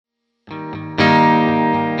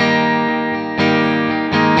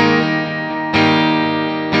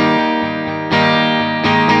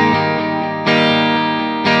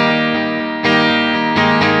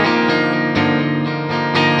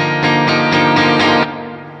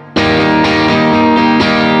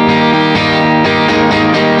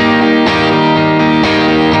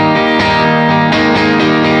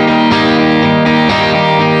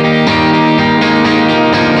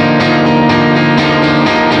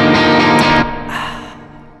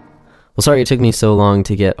Well, sorry it took me so long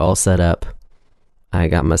to get all set up. I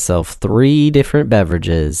got myself 3 different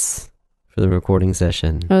beverages for the recording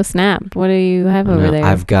session. Oh, snap. What do you have over there?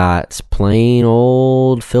 I've got plain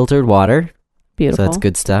old filtered water. Beautiful. So that's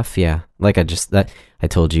good stuff, yeah. Like I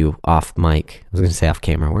told you off mic. I was going to say off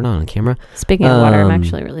camera. We're not on camera. Speaking of water, I'm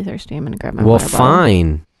actually really thirsty. I'm going to grab my water bottle. Well,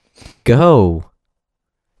 fine. Go.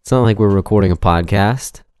 It's not like we're recording a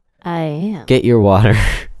podcast. I am. Get your water.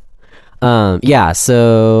 Yeah,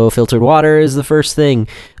 so filtered water is the first thing.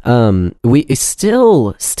 We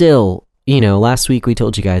still, last week we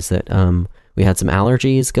told you guys that we had some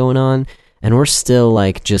allergies going on, and we're still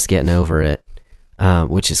like just getting over it,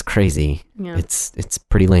 which is crazy. Yeah. It's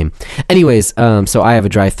pretty lame. Anyways, so I have a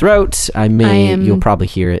dry throat. You'll probably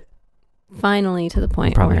hear it. Finally to the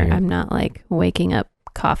point where I'm not like waking up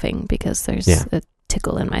coughing because there's a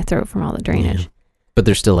tickle in my throat from all the drainage. Yeah. But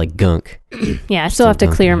there's still like gunk. Yeah, I still have to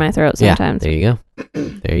clear my throat sometimes. Yeah, there you go.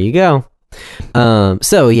 There you go.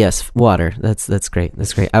 So yes, water. That's great.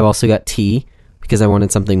 That's great. I've also got tea because I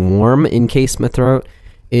wanted something warm in case my throat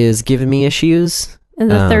is giving me issues. And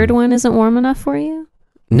the third one isn't warm enough for you?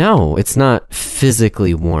 No, it's not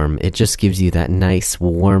physically warm. It just gives you that nice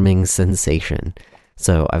warming sensation.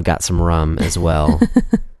 So I've got some rum as well.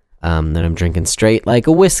 That I'm drinking straight like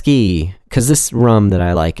a whiskey, because this rum that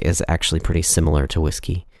I like is actually pretty similar to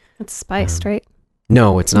whiskey. It's spiced, right?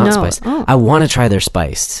 No, it's not spiced. Oh. I want to try their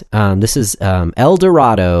spiced. This is El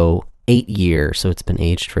Dorado 8 year, so it's been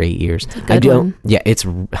aged for 8 years. It's a good one. Yeah, it's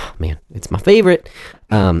my favorite.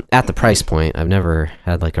 At the price point, I've never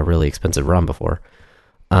had like a really expensive rum before.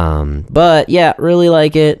 But yeah, really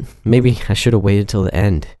like it. Maybe I should have waited till the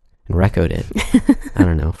end and recoed it. I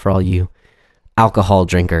don't know. For all you alcohol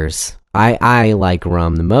drinkers, I like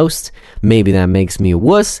rum the most. Maybe that makes me a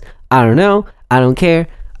wuss. I don't know. I don't care.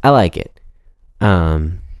 I like it.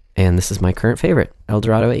 And this is my current favorite, El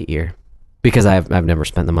Dorado 8 year, because I've never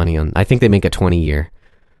spent the money on. I think they make a 20 year,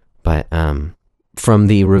 but from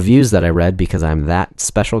the reviews that I read, because I'm that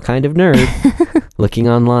special kind of nerd, looking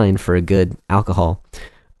online for a good alcohol,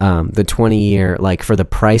 the 20 year, like for the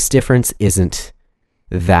price difference, isn't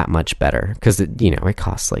that much better, because it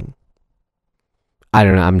costs like, I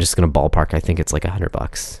don't know. I'm just going to ballpark. I think it's like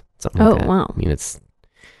 $100. Something like that. Wow. I mean,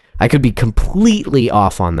 I could be completely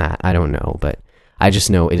off on that. I don't know, but I just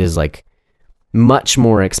know it is like much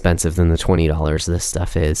more expensive than the $20 this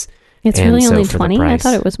stuff is. It's really only 20? I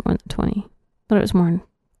thought it was more than 20. I thought it was more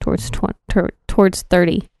towards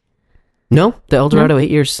 30. No, the El Dorado 8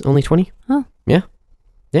 years only 20. Oh. Yeah.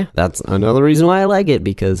 Yeah, that's another reason why I like it,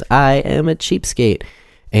 because I am a cheapskate,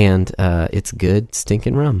 and it's good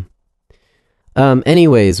stinking rum.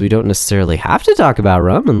 Anyways, we don't necessarily have to talk about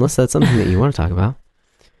rum unless that's something that you want to talk about.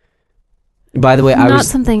 By the way, not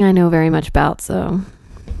something I know very much about, so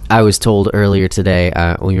I was told earlier today,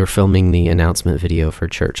 we were filming the announcement video for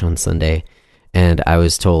church on Sunday, and I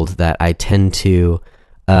was told that I tend to,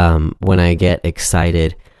 when I get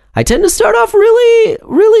excited, I tend to start off really,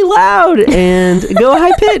 really loud and go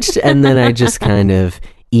high pitched, and then I just kind of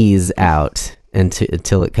ease out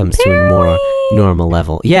until it comes to a more normal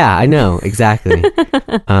level. Yeah, I know, exactly.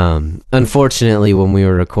 Unfortunately, when we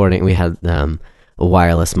were recording, we had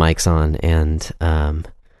wireless mics on, and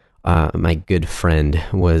my good friend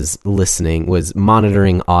was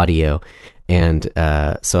monitoring audio, and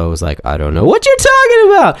so I was like, I don't know what you're talking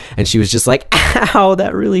about, and she was just like, ow,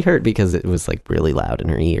 that really hurt, because it was like really loud in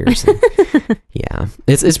her ears. Yeah,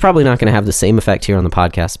 it's probably not going to have the same effect here on the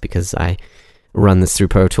podcast, because I run this through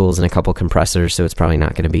Pro Tools and a couple compressors, so it's probably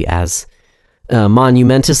not going to be as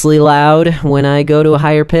monumentously loud when I go to a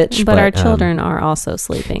higher pitch. But our children are also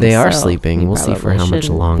sleeping. They are sleeping. We'll see for how much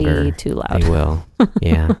longer be too loud. They will.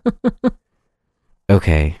 Yeah.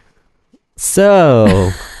 Okay.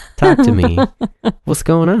 So, talk to me. What's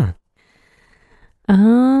going on?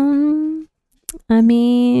 I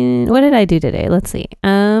mean, what did I do today? Let's see.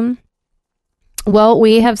 Well,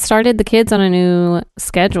 we have started the kids on a new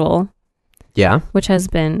schedule. Yeah. Which has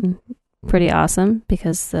been pretty awesome,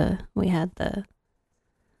 because we had the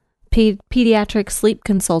pediatric sleep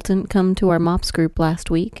consultant come to our MOPS group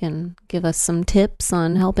last week and give us some tips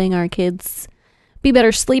on helping our kids be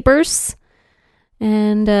better sleepers.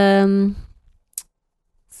 And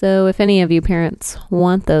so if any of you parents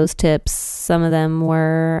want those tips, some of them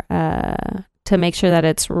were to make sure that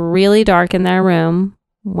it's really dark in their room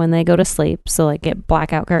when they go to sleep. So like get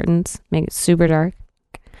blackout curtains, make it super dark.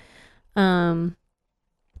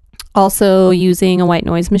 Also using a white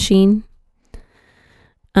noise machine.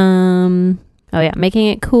 Making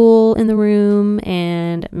it cool in the room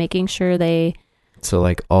and making sure so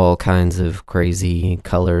like all kinds of crazy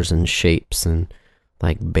colors and shapes and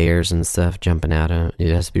like bears and stuff jumping out of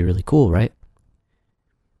it. Has to be really cool, right?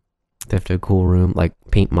 They have to have a cool room, like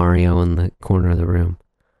paint Mario in the corner of the room.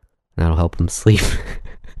 That'll help them sleep.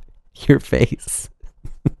 Your face.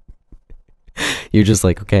 You're just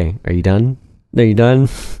like, okay, are you done? Are you done?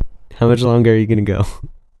 How much longer are you gonna go?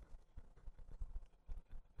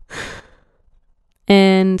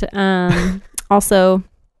 And also,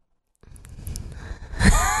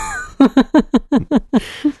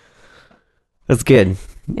 that's good.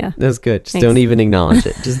 Yeah, that's good. Just Thanks. don't even acknowledge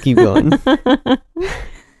it. Just keep going.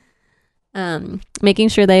 Making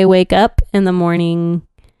sure they wake up in the morning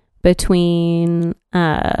between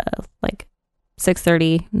like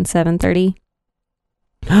 6:30 and 7:30.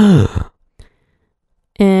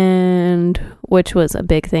 And which was a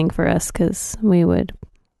big thing for us because we would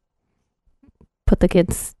put the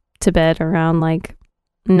kids to bed around like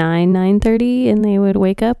 9:30 and they would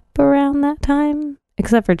wake up around that time,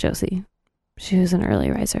 except for Josie. She was an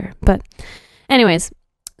early riser. But anyways,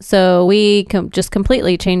 so we just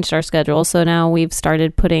completely changed our schedule. So now we've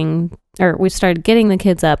started getting the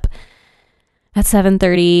kids up at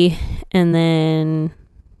 7:30, and then,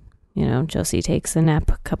 you know, Josie takes a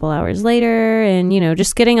nap a couple hours later, and, you know,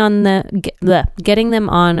 just getting them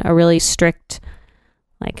on a really strict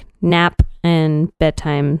like nap and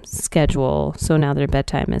bedtime schedule. So now their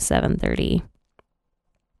bedtime is 7:30.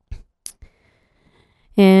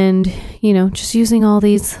 And, you know, just using all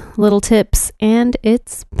these little tips, and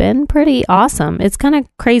it's been pretty awesome. It's kind of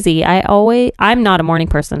crazy. I'm not a morning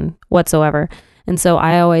person whatsoever. And so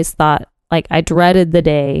I always thought, like, I dreaded the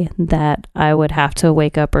day that I would have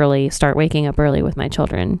to start waking up early with my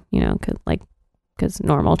children, you know, because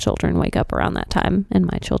normal children wake up around that time,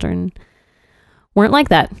 and my children weren't like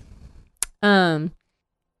that.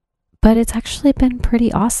 But it's actually been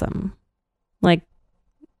pretty awesome. Like,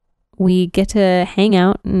 we get to hang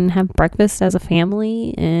out and have breakfast as a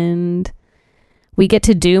family, and we get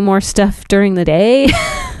to do more stuff during the day.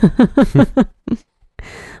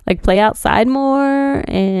 Like play outside more,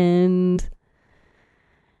 and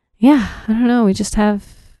yeah, I don't know. We just have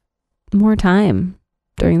more time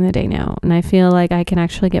during the day now, and I feel like I can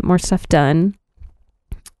actually get more stuff done.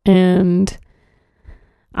 And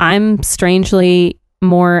I'm strangely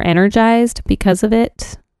more energized because of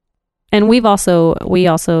it. And we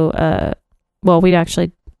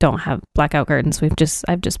actually don't have blackout curtains.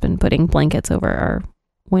 I've just been putting blankets over our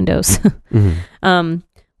windows. Mm-hmm.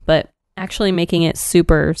 But actually making it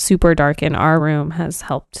super, super dark in our room has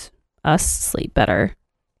helped us sleep better,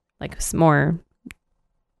 like more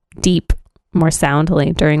deep, more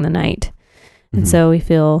soundly during the night. Mm-hmm. And so we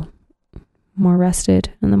feel more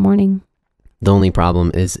rested in the morning. The only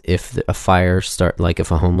problem is if a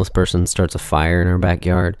homeless person starts a fire in our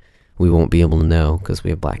backyard, we won't be able to know because we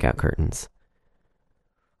have blackout curtains.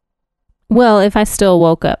 Well, if I still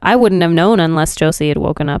woke up, I wouldn't have known unless Josie had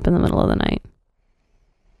woken up in the middle of the night.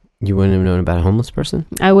 You wouldn't have known about a homeless person?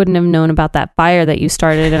 I wouldn't have known about that fire that you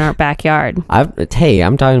started in our backyard.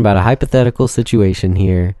 I'm talking about a hypothetical situation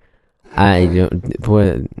here. No.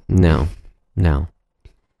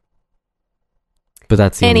 But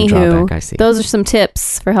that's the only drawback I see. Those are some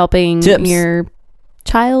tips for helping your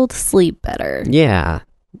child sleep better. Yeah.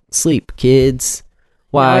 Sleep, kids.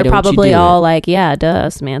 Why don't probably you do all it? Like, yeah, duh,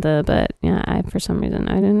 Samantha. But yeah, for some reason,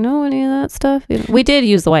 I didn't know any of that stuff. We did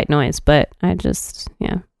use the white noise, but I just,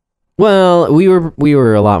 yeah. Well, we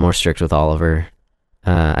were a lot more strict with Oliver.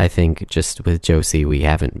 I think just with Josie, we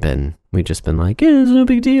haven't been. We've just been like, yeah, it's no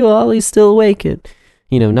big deal. Ollie's still awake at,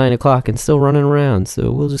 9:00 and still running around.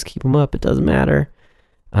 So we'll just keep him up. It doesn't matter.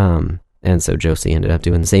 And so Josie ended up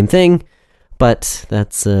doing the same thing, but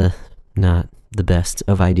that's not the best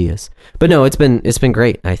of ideas. But no, it's been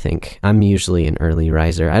great. I think I'm usually an early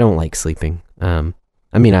riser. I don't like sleeping. I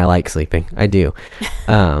like sleeping. I do.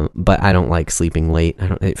 But I don't like sleeping late.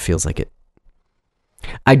 It feels like it.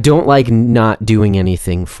 I don't like not doing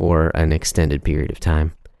anything for an extended period of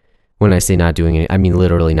time. When I say not doing it, I mean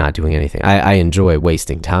literally not doing anything. I enjoy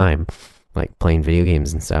wasting time, like playing video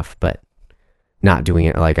games and stuff, but not doing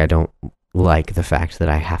it. Like, I don't like the fact that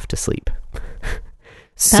I have to sleep.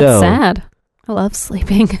 That's sad. I love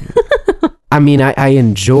sleeping. I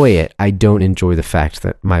enjoy it. I don't enjoy the fact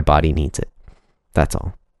that my body needs it. That's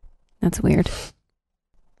all. That's weird.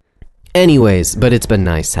 Anyways, but it's been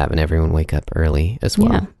nice having everyone wake up early as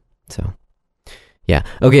well. Yeah. So, yeah.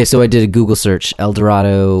 Okay, so I did a Google search. El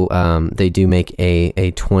Dorado, they do make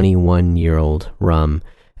a 21-year-old rum,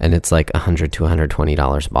 and it's like $100 to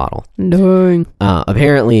 $120 a bottle. Dang.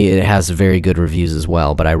 Apparently, it has very good reviews as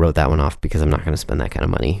well, but I wrote that one off because I'm not going to spend that kind of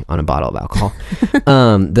money on a bottle of alcohol.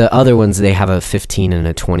 The other ones, they have a 15 and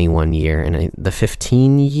a 21 year, and the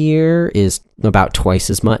 15 year is about twice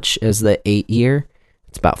as much as the 8 year.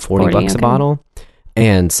 It's about $40 a bottle.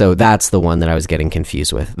 And so that's the one that I was getting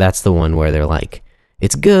confused with. That's the one where they're like,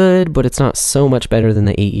 it's good, but it's not so much better than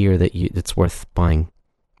the 8 year that it's worth buying,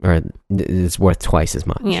 or it's worth twice as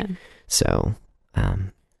much. Yeah. So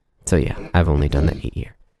yeah, I've only done the 8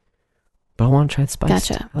 year, but I want to try the spiced.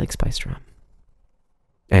 Gotcha. I like spiced rum,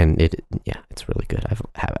 and it's really good.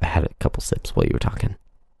 I had a couple sips while you were talking.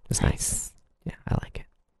 It's nice. Yeah, I like it.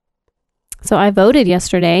 So I voted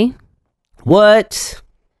yesterday. What?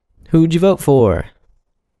 Who'd you vote for?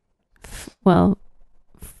 Well,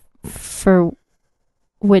 for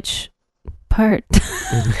which part?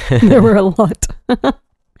 There were a lot.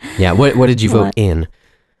 Yeah, what did you vote in?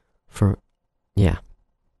 For, yeah.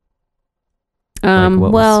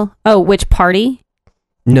 Which party?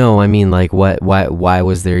 No, I mean, like, why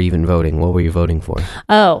was there even voting? What were you voting for?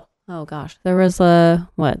 Oh gosh. There was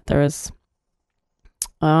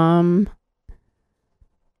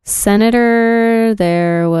senator,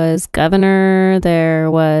 there was governor, there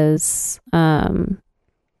was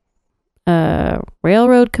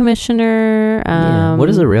railroad commissioner. What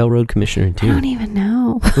does a railroad commissioner do? I don't even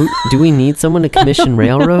know. Do we need someone to commission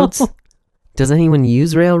railroads? Does anyone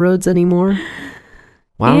use railroads anymore?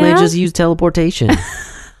 Why don't they just use teleportation?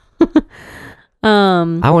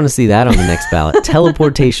 I want to see that on the next ballot.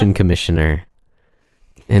 Teleportation commissioner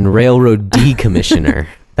and railroad decommissioner.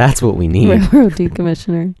 That's what we need. Railroad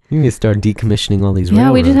decommissioner. You need to start decommissioning all these railroads.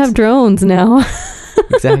 Yeah, we just have drones now.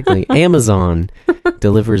 Exactly. Amazon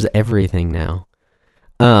delivers everything now.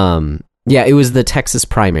 Yeah, it was the Texas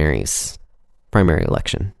primary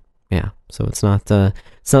election. Yeah, so it's not the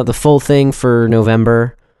full thing for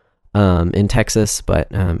November in Texas, but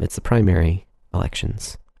it's the primary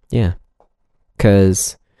elections. Yeah,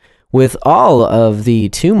 because with all of the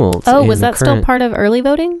tumult. Oh, was that still part of early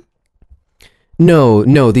voting?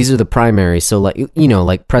 No, these are the primaries. So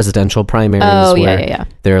like presidential primaries. Oh, yeah.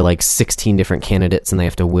 There are like 16 different candidates and they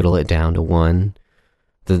have to whittle it down to one.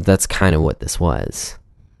 That's kind of what this was.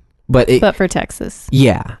 But for Texas.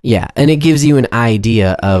 Yeah. And it gives you an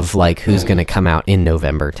idea of like who's going to come out in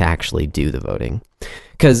November to actually do the voting.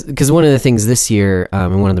 Because one of the things this year,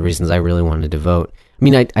 and one of the reasons I really wanted to vote, I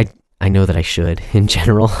mean, I know that I should in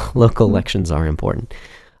general. Local elections are important.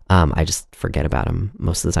 I just forget about them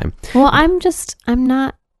most of the time. Well, I'm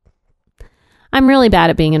really bad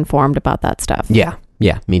at being informed about that stuff. Yeah,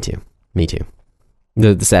 me too.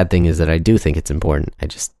 The sad thing is that I do think it's important. I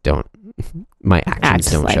just don't, my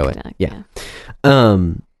actions don't show it. Yeah.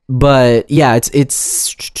 But yeah,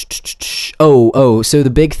 it's so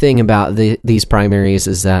the big thing about these primaries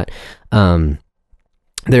is that,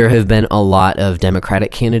 there have been a lot of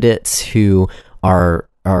Democratic candidates who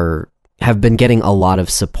have been getting a lot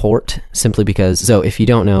of support simply because, so if you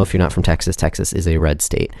don't know, if you're not from Texas, Texas is a red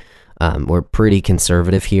state. We're pretty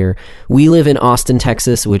conservative here. We live in Austin,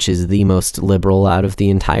 Texas, which is the most liberal out of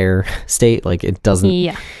the entire state. Like it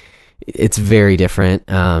doesn't, it's very different.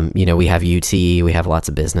 We have UT, we have lots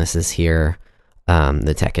of businesses here.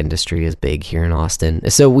 The tech industry is big here in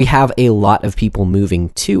Austin. So we have a lot of people moving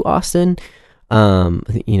to Austin.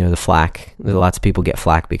 The flack, lots of people get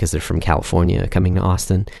flack because they're from California coming to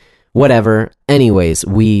Austin. Whatever. Anyways,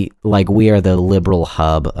 we are the liberal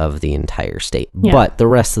hub of the entire state, but the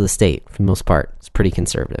rest of the state, for the most part, is pretty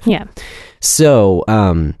conservative. Yeah. So,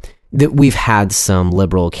 we've had some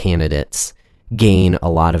liberal candidates gain a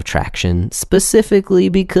lot of traction, specifically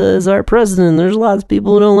because our president. There's lots of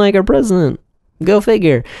people who don't like our president. Go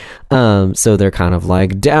figure. So they're kind of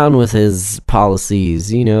like down with his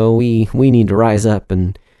policies. We need to rise up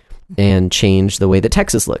and change the way that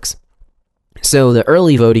Texas looks. So the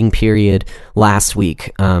early voting period last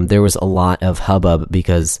week, there was a lot of hubbub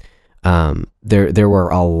because there were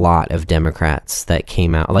a lot of Democrats that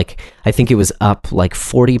came out. Like I think it was up like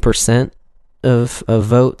 40% of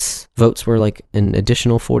votes. Votes were like an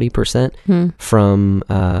additional 40% from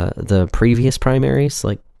the previous primaries,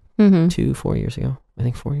 like 4 years ago. I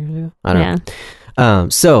think 4 years ago. I don't know.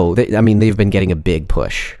 So they've been getting a big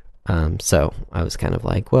push. So I was kind of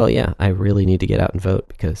like, well, yeah, I really need to get out and vote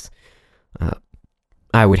because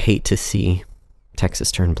I would hate to see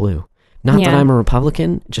Texas turn blue. Not that I'm a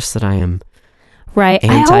Republican, just that I am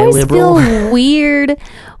anti-liberal. I always feel weird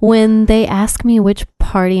when they ask me which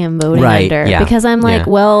party I'm voting under. Yeah. Because I'm like,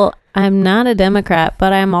 well, I'm not a Democrat,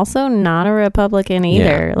 but I'm also not a Republican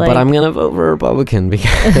either. Yeah, but I'm going to vote for a Republican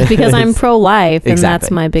because I'm pro-life, and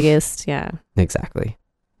that's my biggest, Exactly.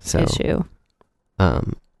 So, issue.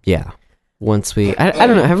 Yeah. Once I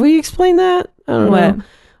don't know. Have we explained that? I don't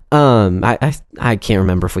know. I can't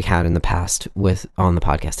remember if we had in the past on the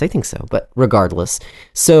podcast. I think so, but regardless.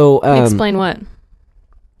 So Explain what?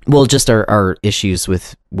 Well, just our issues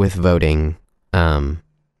with voting. I'll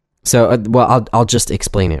just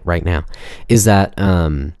explain it right now. Is that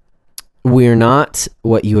we're not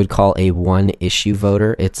what you would call a one issue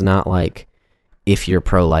voter. It's not like if you're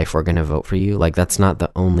pro-life, we're going to vote for you. Like, that's not the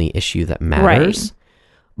only issue that matters. Right.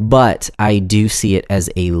 But I do see it as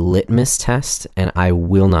a litmus test, and I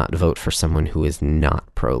will not vote for someone who is not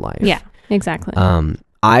pro-life. Yeah, exactly.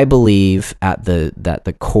 I believe that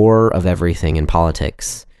the core of everything in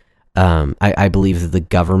politics, I believe that the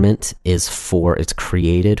government it's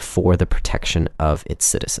created for the protection of its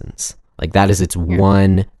citizens. Like, that is its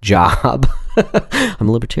one job. I'm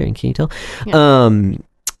a libertarian, can you tell? Yeah.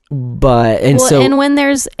 And when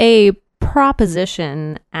there's a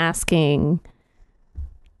proposition asking,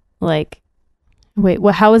 like,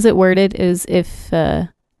 how is it worded? Is if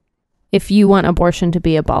you want abortion to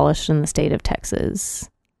be abolished in the state of Texas.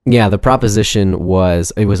 Yeah, the proposition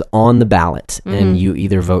was on the ballot, and you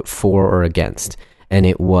either vote for or against. And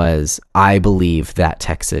it was, I believe that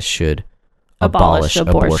Texas should abolish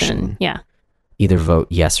abortion. Yeah. Either vote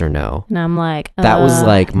yes or no. And I'm like, that was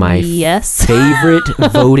like my favorite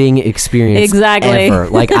voting experience ever.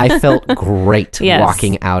 Like, I felt great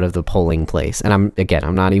walking out of the polling place. And I'm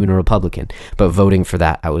not even a Republican, but voting for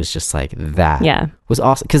that, I was just like, that was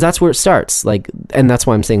awesome. Because that's where it starts. Like, and that's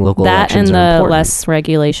why I'm saying local elections are important. And the less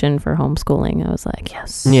regulation for homeschooling, I was like,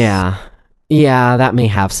 yes. Yeah. Yeah, that may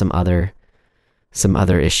have some other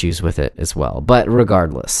issues with it as well. But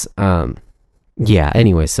regardless,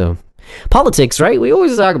 anyway, so politics, right? We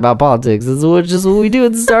always talk about politics. This is just what we do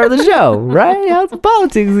at the start of the show, right? How's the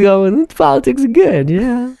politics going? Politics are good,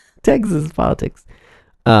 yeah. Texas politics.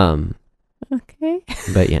 Okay.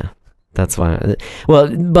 But yeah, that's why.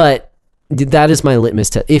 But that is my litmus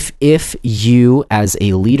test. If you, as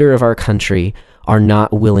a leader of our country, are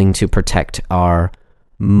not willing to protect our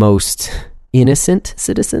most innocent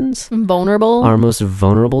citizens, our most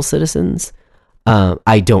vulnerable citizens,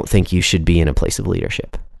 I don't think you should be in a place of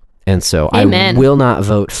leadership. And so I will not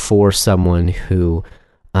vote for someone who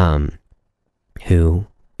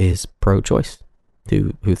is pro-choice,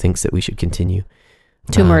 who thinks that we should continue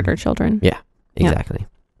to murder children. Yeah, exactly. Yeah.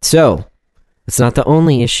 So it's not the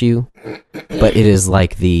only issue, but it is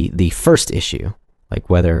like the first issue, like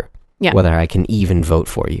whether I can even vote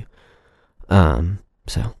for you.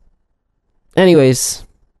 So anyways,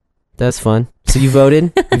 that's fun. So you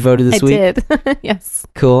voted? You voted this week? I did. Yes.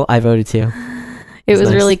 Cool. I voted too. It was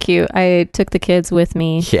nice. Really cute. I took the kids with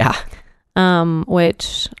me. Yeah.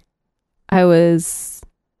 Which I was...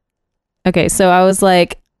 Okay, so I was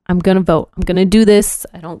like, I'm going to vote. I'm going to do this.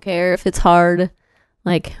 I don't care if it's hard.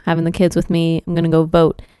 Like, having the kids with me, I'm going to go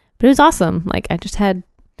vote. But it was awesome. Like, I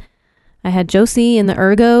had Josie in the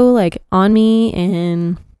ergo, like, on me,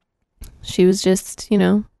 and she was just,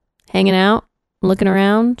 hanging out, looking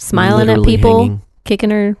around, smiling at people,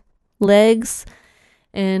 kicking her legs.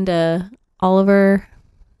 And Oliver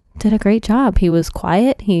did a great job. He was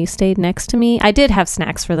quiet. He stayed next to me. I did have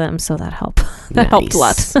snacks for them, so that helped. That helped a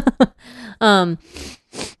lot.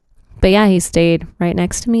 But yeah, he stayed right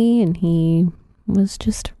next to me, and he was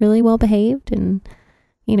just really well behaved, and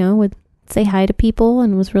would say hi to people,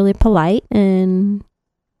 and was really polite, and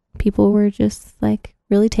people were just like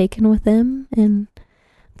really taken with him and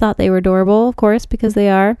thought they were adorable, of course, because they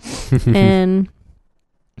are. And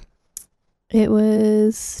it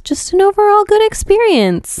was just an overall good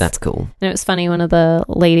experience. That's cool. And it was funny, one of the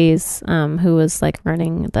ladies who was like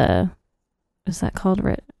running is that called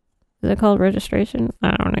is it called registration?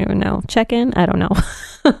 I don't even know. Check-in? I don't know.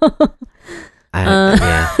 I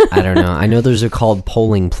don't know. I know those are called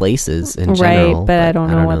polling places in general. Right, but I don't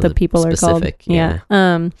know what the people are called. Yeah.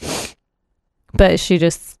 But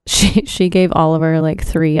she gave Oliver like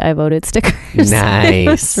 3 I voted stickers. Nice. It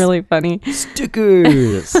was really funny.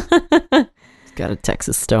 Stickers. It's got a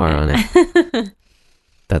Texas star on it.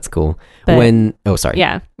 That's cool. But, sorry.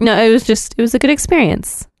 Yeah. No, it was a good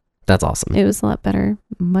experience. That's awesome. It was a lot better,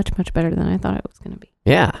 much, much better than I thought it was going to be.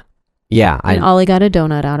 Yeah. Yeah. And Ollie got a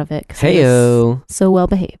donut out of it. Heyo. So well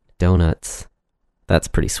behaved. Donuts. That's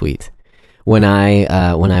pretty sweet. When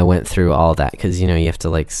I went through all that, because, you have to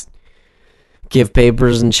like give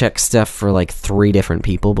papers and check stuff for like 3 different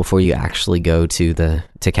people before you actually go to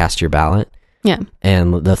cast your ballot. Yeah.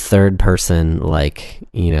 And the third person,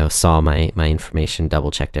 saw my information,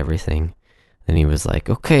 double checked everything. And he was like,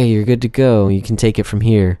 okay, you're good to go. You can take it from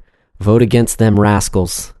here. Vote against them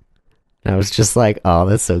rascals. And I was just like, oh,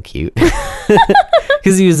 that's so cute.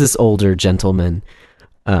 because he was this older gentleman.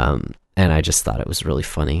 And I just thought it was really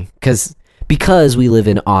funny because we live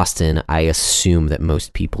in Austin, I assume that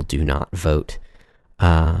most people do not vote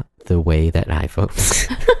the way that I vote.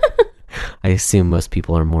 I assume most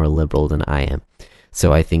people are more liberal than I am.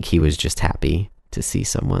 So I think he was just happy to see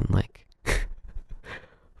someone like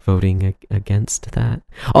voting against that.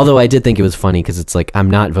 Although I did think it was funny because it's like, I'm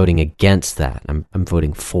not voting against that. I'm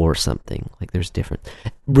voting for something. Like there's different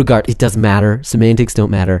it doesn't matter. Semantics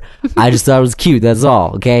don't matter. I just thought it was cute. That's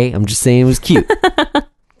all. Okay. I'm just saying it was cute.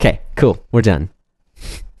 Okay, cool. We're done.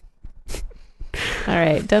 All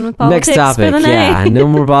right, done with politics. Next topic. For the night. Yeah, no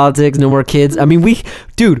more politics, no more kids. I mean, we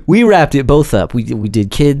wrapped it both up. We did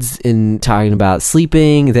kids in talking about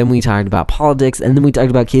sleeping, then we talked about politics, and then we talked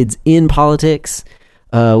about kids in politics.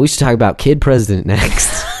 We should talk about kid president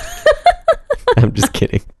next. I'm just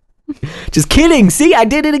kidding. Just kidding. See, I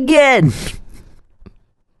did it again.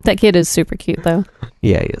 That kid is super cute, though.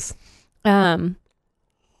 Yeah, he is.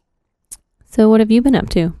 So what have you been up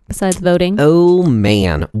to besides voting? Oh,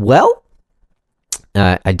 man. Well,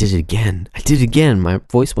 I did it again. My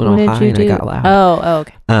voice went all high and I got loud. Oh,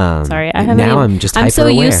 okay. Sorry, I haven't. Now I'm just hyper so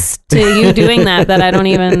aware. used to you doing that I don't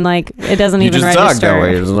even like. It doesn't even register. You just talk that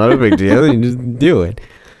way. It's not a big deal. You just do it.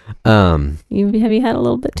 Have you had a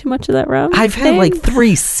little bit too much of that rum? I've had like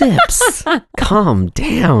 3 sips. Calm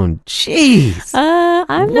down. Jeez.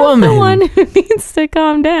 I'm not the one who needs to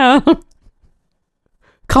calm down.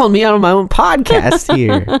 Calling me out on my own podcast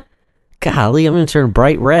here. Golly, I'm going to turn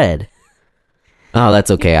bright red. Oh, that's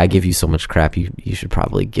okay. I give you so much crap. You should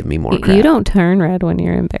probably give me more crap. You don't turn red when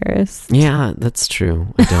you're embarrassed. Yeah, that's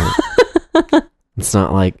true. I don't. It's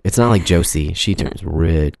not like Josie. She turns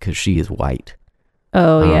red because she is white.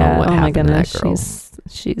 Oh yeah. What oh my happened to goodness. that girl.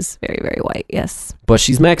 She's very, very white. Yes. But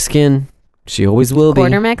she's Mexican. She always will be.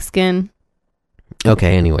 Quarter Mexican.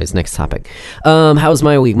 Okay, anyways, next topic. How's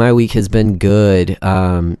my week? My week has been good.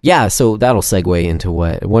 Yeah, so that'll segue into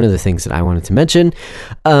one of the things that I wanted to mention,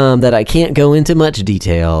 that I can't go into much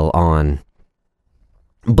detail on.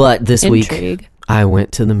 But this week, I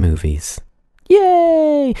went to the movies.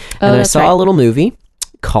 Yay! And I saw a little movie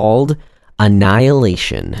called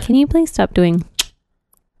Annihilation. Can you please stop doing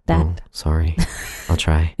that? Oh, sorry. I'll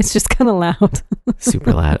try. It's just kind of loud.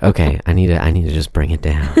 Super loud. Okay, I need to just bring it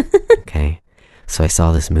down. Okay. So I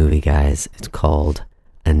saw this movie, guys. It's called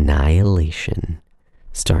Annihilation,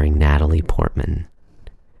 starring Natalie Portman.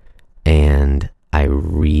 And I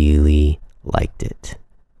really liked it.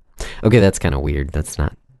 Okay, that's kind of weird. I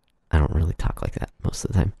don't really talk like that most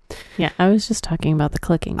of the time. Yeah, I was just talking about the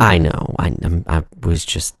clicking. I know. I was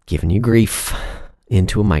just giving you grief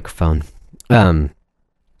into a microphone.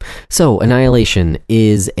 So Annihilation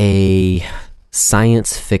is a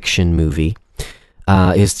science fiction movie.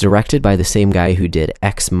 It's directed by the same guy who did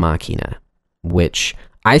Ex Machina, which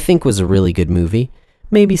I think was a really good movie,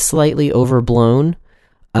 maybe slightly overblown,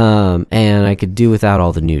 and I could do without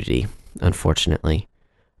all the nudity, unfortunately.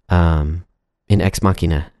 In Ex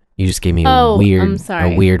Machina, you just gave me a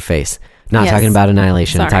weird face. Not talking about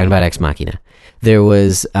Annihilation, Sorry. I'm talking about Ex Machina. There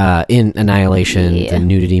was, in Annihilation, the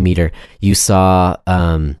nudity meter, you saw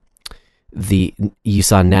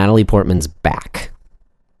Natalie Portman's back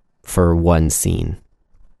for one scene.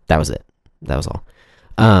 That was it. That was all.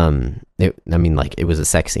 It was a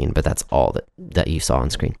sex scene, but that's all that you saw on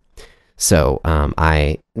screen. So,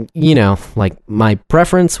 my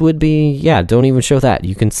preference would be, don't even show that.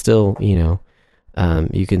 You can still, you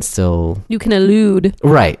can allude.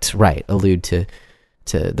 Right. Allude to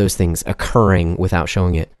those things occurring without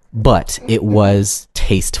showing it. But it was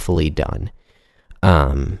tastefully done.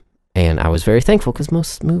 And I was very thankful because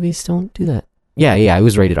most movies don't do that. Yeah, it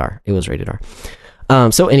was rated R.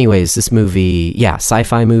 So anyways, this movie,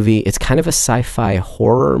 sci-fi movie. It's kind of a sci-fi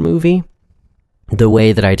horror movie. The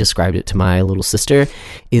way that I described it to my little sister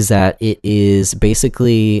is that it is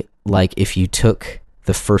basically like if you took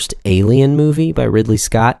the first Alien movie by Ridley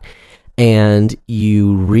Scott and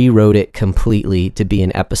you rewrote it completely to be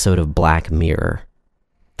an episode of Black Mirror.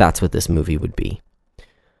 That's what this movie would be.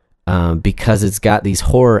 Because it's got these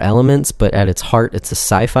horror elements, but at its heart, it's a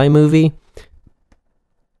sci-fi movie.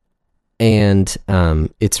 And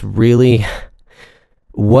it's really...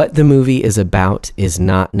 what the movie is about is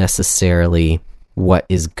not necessarily what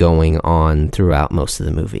is going on throughout most of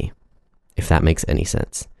the movie, if that makes any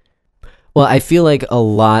sense. Well, I feel like a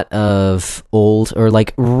lot of old or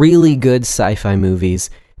like really good sci-fi movies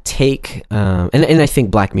take, and I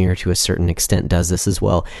think Black Mirror to a certain extent does this as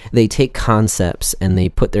well. They take concepts and they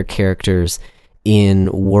put their characters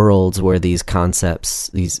in worlds where these concepts,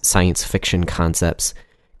 these science fiction concepts,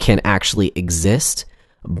 can actually exist,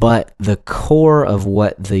 but the core of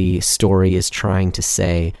what the story is trying to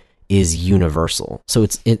say is universal. So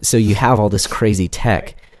so you have all this crazy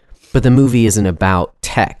tech, but the movie isn't about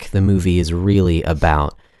tech. The movie is really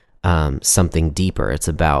about something deeper. It's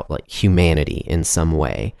about like humanity in some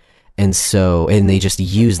way. And they just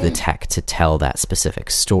use the tech to tell that specific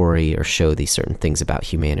story or show these certain things about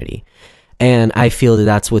humanity. And I feel that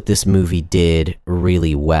that's what this movie did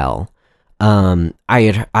really well. I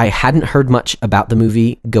hadn't heard much about the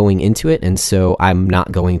movie going into it, and so I'm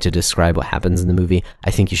not going to describe what happens in the movie. I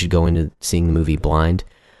think you should go into seeing the movie blind.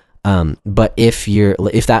 But if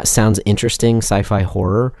that sounds interesting, sci-fi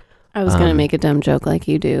horror. I was gonna make a dumb joke like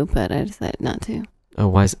you do, but I decided not to. Oh,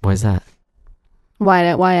 why is that?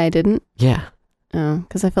 Why I didn't? Yeah. Oh,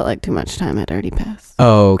 because I felt like too much time had already passed.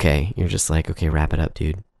 Oh, okay. You're just like, okay, wrap it up,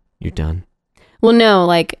 dude. You're done. Well, no,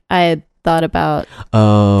 like I had thought about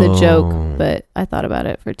the joke, but I thought about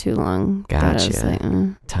it for too long. Gotcha. I was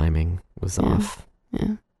like, timing was off.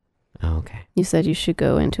 Yeah. Oh, okay. You said you should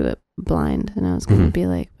go into it blind, and I was going to be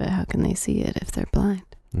like, but how can they see it if they're blind?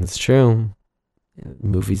 That's true.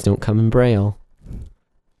 Movies don't come in Braille.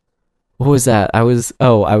 What was that? I was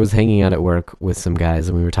hanging out at work with some guys,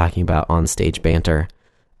 and we were talking about on-stage banter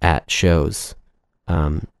at shows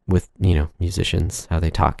with, musicians, how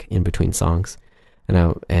they talk in between songs.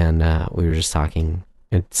 And we were just talking,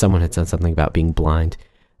 and someone had said something about being blind,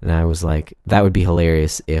 and I was like, that would be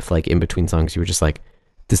hilarious if, like, in between songs, you were just like,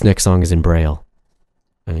 this next song is in Braille,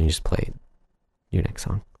 and you just played your next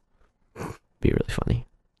song. Be really funny.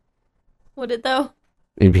 Would it though?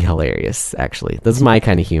 It'd be hilarious, actually. That's my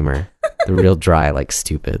kind of humor. The real dry, like,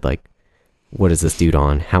 stupid, like, what is this dude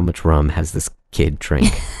on? How much rum has this kid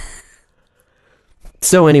drank?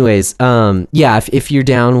 So anyways, if you're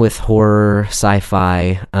down with horror,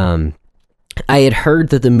 sci-fi, I had heard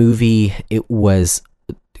that the movie, it was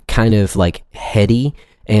kind of like heady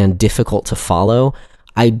and difficult to follow.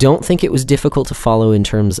 I don't think it was difficult to follow in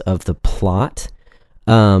terms of the plot.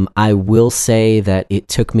 I will say that it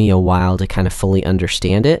took me a while to kind of fully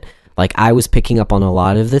understand it. Like, I was picking up on a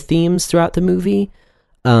lot of the themes throughout the movie,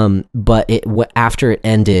 but after it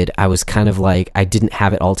ended, I was kind of like, I didn't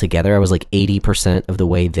have it all together. I was like 80% of the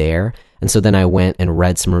way there, and so then I went and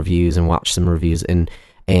read some reviews and watched some reviews and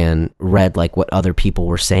read like what other people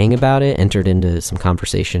were saying about it, entered into some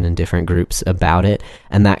conversation in different groups about it,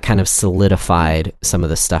 and that kind of solidified some of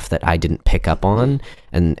the stuff that I didn't pick up on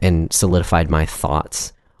and solidified my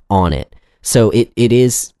thoughts on it. So it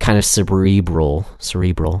is kind of cerebral,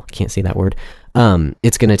 can't say that word.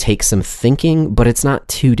 It's going to take some thinking, but it's not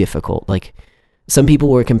too difficult. Like, some people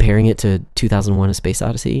were comparing it to 2001: A Space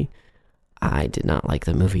Odyssey. I did not like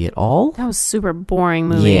the movie at all. That was a super boring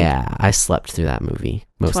movie. Yeah, I slept through that movie,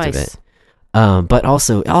 most Twice. of it. But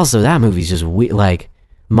also that movie's just like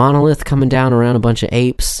Monolith coming down around a bunch of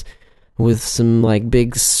apes with some like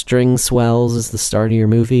big string swells is the start of your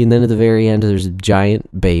movie, and then at the very end there's a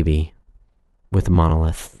giant baby with a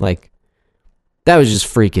monolith. Like, that was just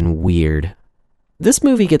freaking weird. This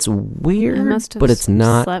movie gets weird, but it's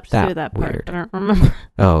not that weird. I don't remember.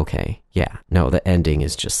 Oh, okay. Yeah. No, the ending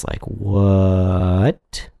is just like,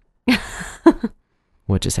 what?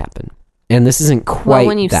 What just happened? And this isn't quite well,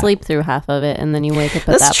 when you sleep through half of it and then you wake up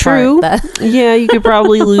at That's that true. part. Yeah, you could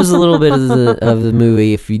probably lose a little bit of the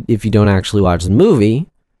movie if you don't actually watch the movie.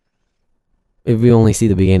 If you only see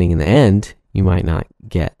the beginning and the end, you might not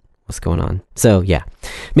get what's going on. So yeah,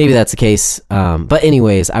 maybe that's the case. But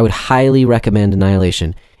anyways, I would highly recommend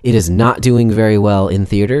Annihilation. It is not doing very well in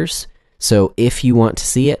theaters, so if you want to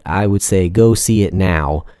see it, I would say go see it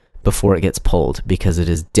now before it gets pulled, because it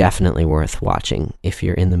is definitely worth watching if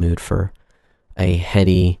you're in the mood for a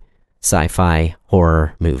heady sci-fi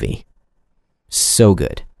horror movie. So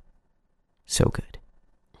good.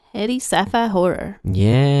 Heady sci-fi horror.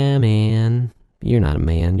 Yeah, man. You're not a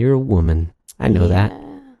man, you're a woman. I know that.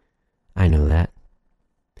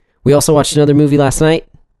 We also watched another movie last night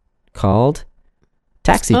called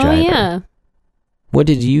Taxi Driver. Oh, yeah. What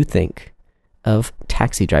did you think of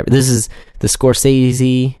Taxi Driver? This is the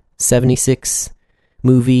Scorsese 76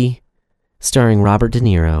 movie starring Robert De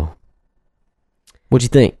Niro. What'd you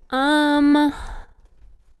think?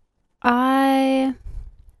 I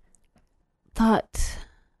thought...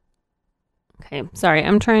 Okay, sorry.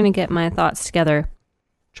 I'm trying to get my thoughts together.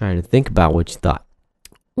 Trying to think about what you thought.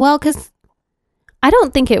 Well, because I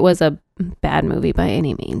don't think it was a bad movie by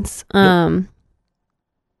any means. Nope.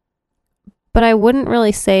 But I wouldn't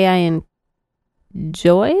really say I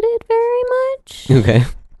enjoyed it very much. Okay.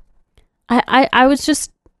 I was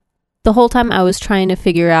just, the whole time I was trying to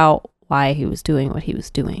figure out why he was doing what he was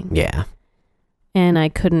doing. Yeah. And I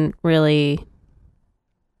couldn't really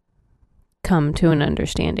come to an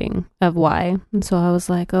understanding of why. And so I was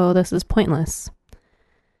like, oh, this is pointless.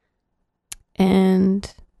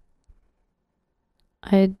 And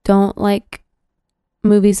I don't like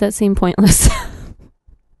movies that seem pointless.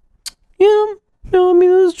 Yeah, no, I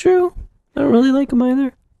mean, that's true. I don't really like them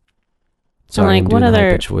either. Sorry, like, I'm what doing the other-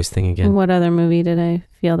 high-pitched voice thing again. What other movie did I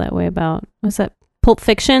feel that way about? Was that Pulp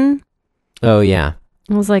Fiction? Oh, yeah.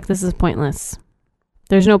 I was like, this is pointless.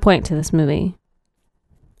 There's no point to this movie.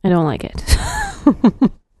 I don't like it.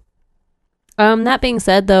 That being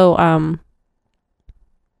said, though,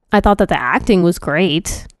 I thought that the acting was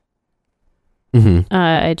great. Mm-hmm.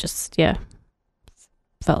 I just,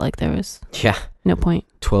 felt like there was Yeah. no point.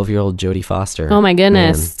 12-year-old Jodie Foster. Oh my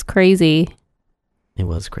goodness, Man. it's crazy. It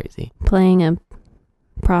was crazy. Playing a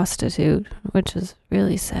prostitute, which is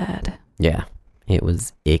really sad. Yeah. It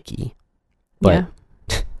was icky. But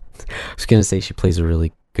I was going to say she plays a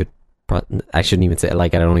really good... I shouldn't even say it.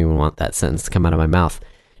 Like, I don't even want that sentence to come out of my mouth.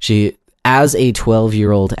 She, as a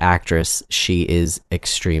 12-year-old actress, she is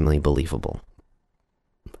extremely believable.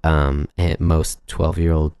 And most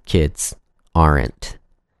 12-year-old kids aren't.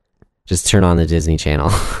 Just turn on the Disney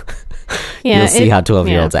Channel. You'll see how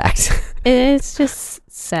 12-year-olds act. It's just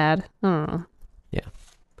sad. I don't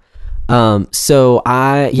know. So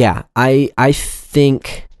I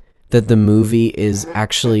think that the movie is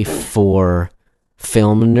actually for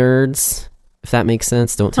film nerds, if that makes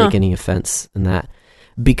sense. Don't take any offense in that,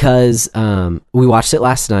 because we watched it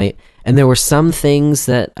last night and there were some things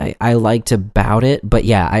that I liked about it, but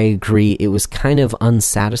yeah, I agree, it was kind of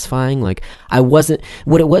unsatisfying. Like, what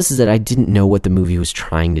it was is that I didn't know what the movie was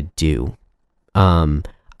trying to do.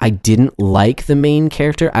 I didn't like the main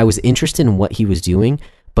character. I was interested in what he was doing,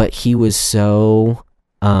 but he was so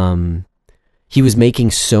he was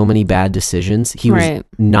making so many bad decisions. He was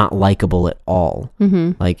not likable at all.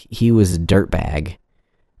 Mm-hmm. Like, he was a dirtbag.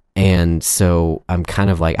 And so I'm kind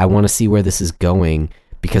of like, I want to see where this is going,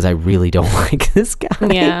 because I really don't like this guy.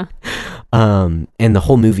 Yeah. And the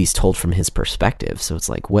whole movie's told from his perspective. So it's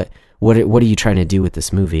like, what are you trying to do with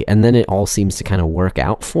this movie? And then it all seems to kind of work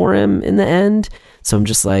out for him in the end. So I'm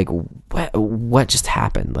just like, what just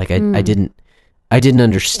happened? Like, I didn't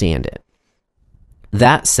understand it.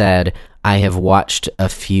 That said, I have watched a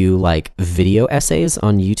few like video essays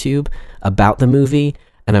on YouTube about the movie,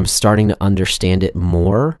 and I'm starting to understand it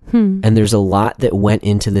more. And there's a lot that went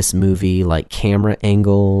into this movie, like camera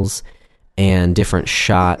angles and different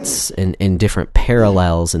shots and different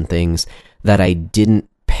parallels and things that I didn't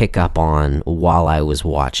pick up on while I was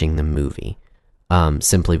watching the movie,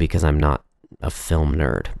 simply because I'm not a film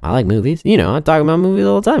nerd. I like movies. I talk about movies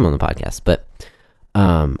all the time on the podcast, but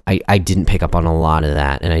I didn't pick up on a lot of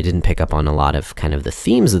that, and I didn't pick up on a lot of kind of the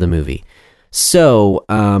themes of the movie. So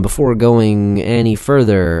before going any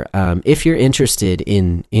further, if you're interested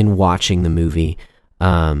in watching the movie,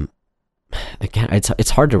 again, it's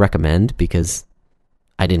hard to recommend because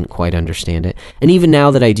I didn't quite understand it, and even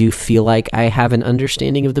now that I do feel like I have an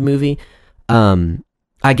understanding of the movie,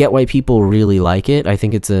 I get why people really like it. I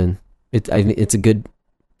think it's a good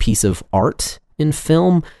piece of art in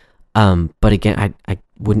film. But again, I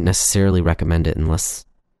wouldn't necessarily recommend it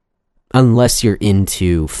unless you're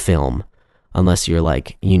into film, unless you're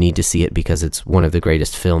like, you need to see it because it's one of the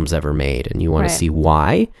greatest films ever made and you want to see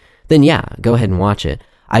why, then yeah, go ahead and watch it.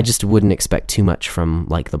 I just wouldn't expect too much from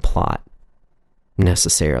like the plot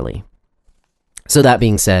necessarily. So that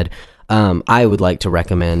being said, I would like to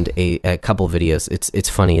recommend a couple videos. It's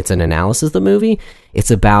funny. It's an analysis of the movie.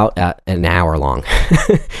 It's about an hour long.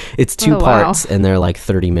 It's two parts, and they're like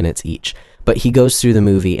 30 minutes each. But he goes through the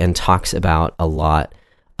movie and talks about a lot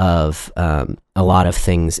of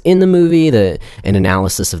things in the movie, an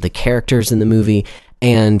analysis of the characters in the movie,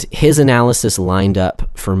 and his analysis lined up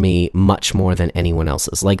for me much more than anyone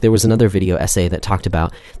else's. Like, there was another video essay that talked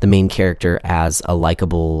about the main character as a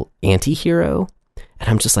likable anti-hero. And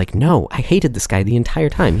I'm just like, no, I hated this guy the entire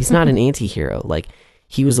time. He's not an anti-hero. Like,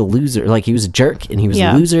 he was a loser. Like, he was a jerk, and he was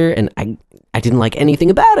a loser, and I didn't like anything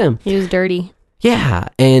about him. He was dirty. Yeah,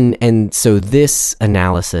 and so this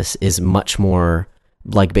analysis is much more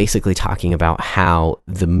like basically talking about how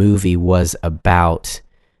the movie was about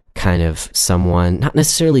kind of someone, not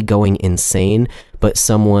necessarily going insane, but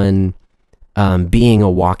someone being a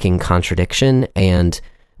walking contradiction and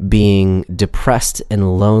being depressed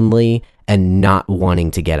and lonely and not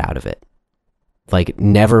wanting to get out of it. Like,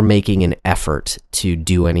 never making an effort to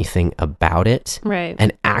do anything about it. Right.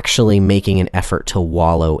 And actually making an effort to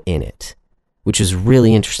wallow in it, which is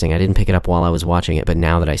really interesting. I didn't pick it up while I was watching it, but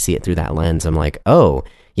now that I see it through that lens, I'm like, oh,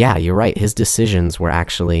 yeah, you're right. His decisions were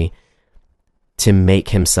actually to make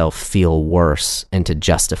himself feel worse and to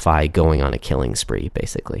justify going on a killing spree,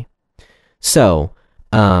 basically. So,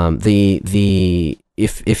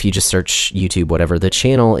 if you just search YouTube, whatever, the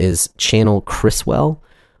channel is Channel Chriswell.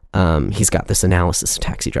 He's got this analysis of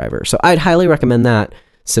Taxi Driver. So I'd highly recommend that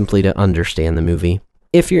simply to understand the movie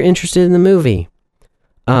if you're interested in the movie.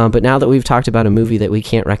 But now that we've talked about a movie that we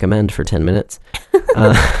can't recommend for 10 minutes,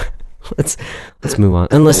 let's move on.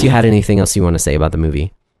 Unless you had anything else you want to say about the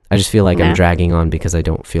movie. I just feel like I'm dragging on because I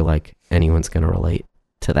don't feel like anyone's going to relate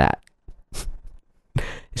to that.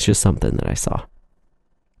 It's just something that I saw.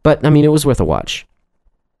 But, I mean, it was worth a watch.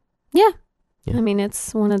 Yeah. Yeah. I mean,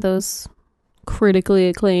 it's one of those critically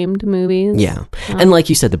acclaimed movies. Yeah. And like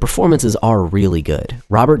you said, the performances are really good.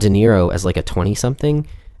 Robert De Niro as like a 20-something is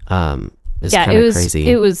kind of crazy.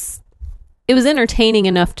 It was entertaining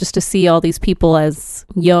enough just to see all these people as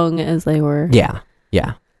young as they were. Yeah.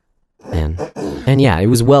 Yeah. And yeah, it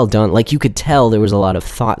was well done. Like you could tell there was a lot of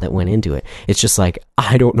thought that went into it. It's just like,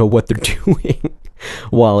 I don't know what they're doing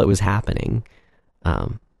while it was happening.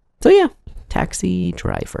 So yeah, Taxi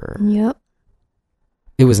Driver. Yep.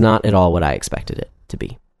 It was not at all what I expected it to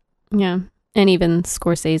be. Yeah. And even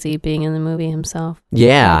Scorsese being in the movie himself.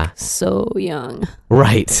 Yeah. Like, so young.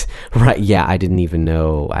 Right. Right. Yeah. I didn't even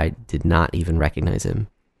know. I did not even recognize him.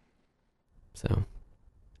 So,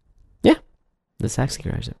 yeah. The Taxi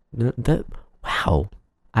Driver. Wow.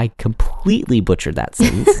 I completely butchered that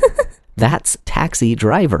sentence. That's Taxi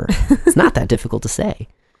Driver. It's not that difficult to say.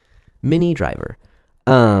 Mini Driver.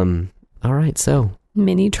 All right. So.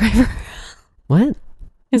 Mini Driver. What?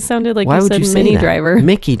 It sounded like Why you would said you say Mini that? Driver.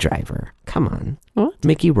 Mickey Driver. Come on. What?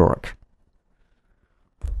 Mickey Rourke.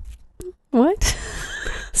 What?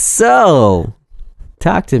 So,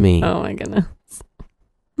 talk to me. Oh my goodness.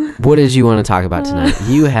 What did you want to talk about tonight?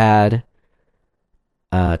 You had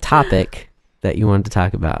a topic that you wanted to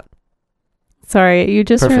talk about. Sorry, you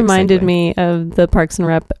just Perfect reminded segue. me of the Parks and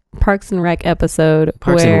Rec episode.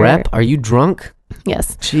 Parks and Rep? Are you drunk?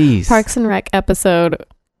 Yes. Jeez. Parks and Rec episode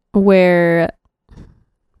where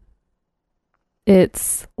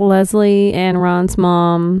it's Leslie and Ron's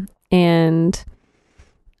mom and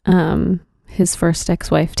his first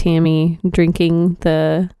ex-wife Tammy drinking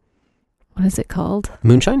the, what is it called?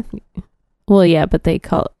 Moonshine? Well, yeah, but they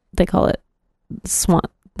call it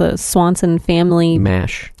the Swanson family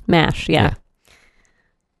Mash. yeah.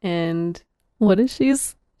 And what is she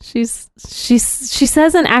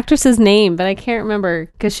says an actress's name, but I can't remember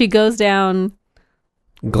because she goes down.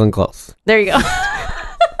 Glenn Close. There you go.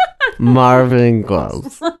 Marvin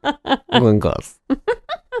Close. Glenn Close.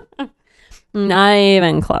 Not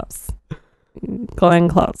even close. Glenn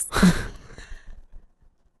Close.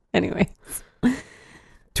 Anyway.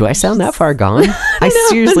 Do I sound that far gone? I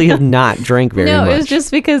seriously have not drank very much. No, it was just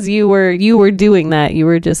because you were doing that. You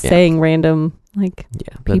were just saying random yeah,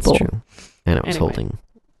 people. That's true. And I was Anyway. holding.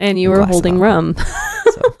 And you were glass holding of rum.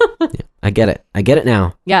 So, yeah, I get it. I get it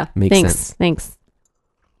now. Yeah. Makes thanks. sense. Thanks.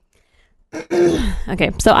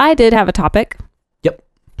 Okay, so I did have a topic. Yep.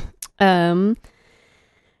 And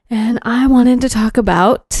I want to talk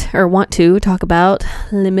about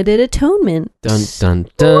limited atonement. Dun dun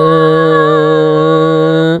dun.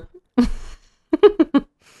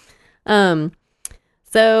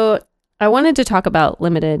 So I wanted to talk about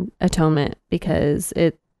limited atonement because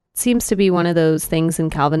it seems to be one of those things in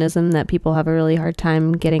Calvinism that people have a really hard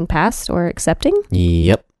time getting past or accepting.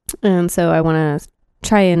 Yep. And so I want to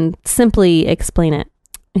try and simply explain it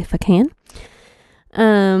if I can.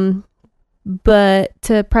 But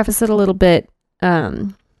to preface it a little bit,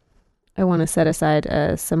 I want to set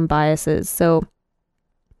aside some biases. So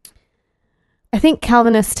I think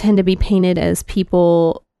Calvinists tend to be painted as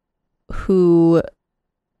people who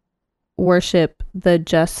worship the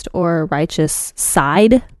just or righteous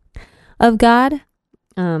side of God.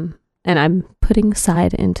 And I'm putting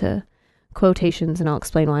side into quotations, and I'll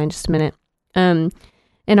explain why in just a minute. And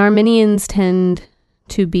Arminians tend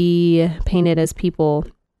to be painted as people,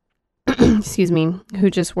 excuse me, who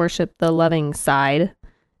just worship the loving side,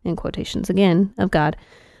 in quotations again, of God.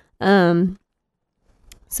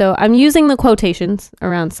 So I'm using the quotations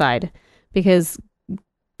around side because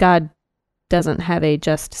God doesn't have a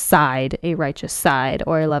just side, a righteous side,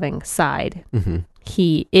 or a loving side. Mm-hmm.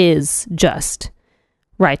 He is just,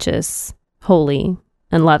 righteous, holy,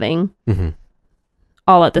 and loving,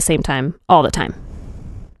 all at the same time, all the time.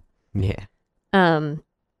 Yeah.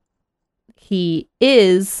 He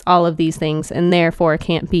is all of these things and therefore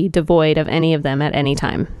can't be devoid of any of them at any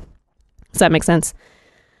time. Does that make sense?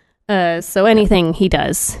 So anything he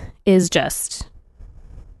does is just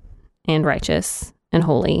and righteous and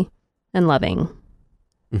holy and loving.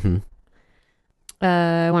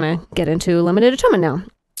 I want to get into limited atonement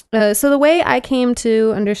now. So the way I came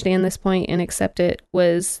to understand this point and accept it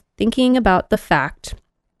was thinking about the fact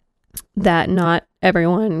that not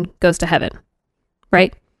everyone goes to heaven,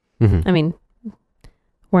 right? Mhm. I mean,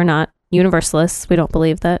 we're not universalists. We don't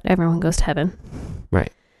believe that everyone goes to heaven.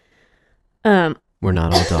 Right. We're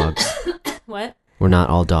not all dogs. What? We're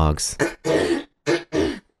not all dogs.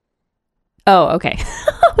 Oh, okay.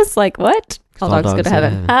 I was like, what? All dogs go to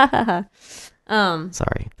heaven. Ha ha ha.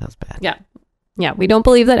 Sorry, that was bad. Yeah, we don't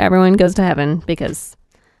believe that everyone goes to heaven because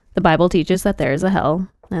the Bible teaches that there is a hell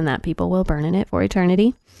and that people will burn in it for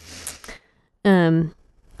eternity.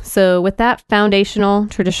 So with that foundational,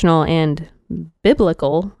 traditional, and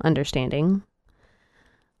biblical understanding,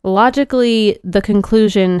 logically, the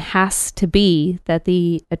conclusion has to be that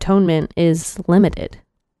the atonement is limited.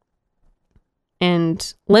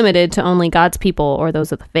 And limited to only God's people or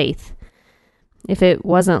those of the faith. If it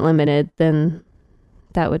wasn't limited, then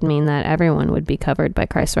that would mean that everyone would be covered by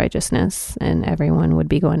Christ's righteousness and everyone would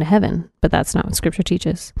be going to heaven. But that's not what Scripture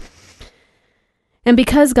teaches. And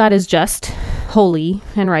because God is just, holy,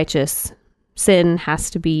 and righteous, sin has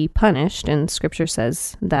to be punished. And Scripture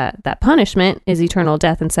says that that punishment is eternal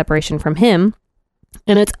death and separation from Him.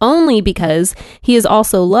 And it's only because He is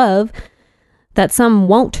also love that some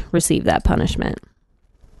won't receive that punishment.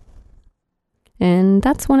 And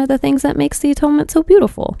that's one of the things that makes the atonement so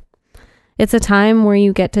beautiful. It's a time where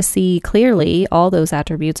you get to see clearly all those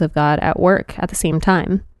attributes of God at work at the same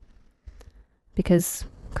time. Because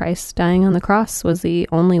Christ dying on the cross was the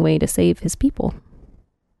only way to save His people.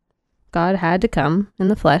 God had to come in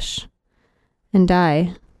the flesh and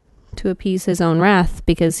die to appease His own wrath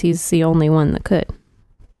because He's the only one that could.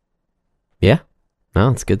 Yeah. No,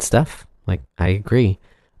 it's good stuff. Like, I agree.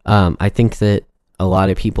 I think that a lot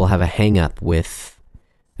of people have a hang up with,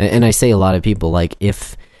 and I say a lot of people, like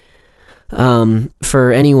if,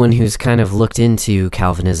 for anyone who's kind of looked into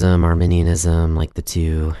Calvinism, Arminianism, like the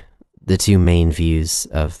two main views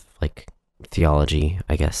of like theology,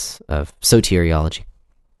 I guess, of soteriology.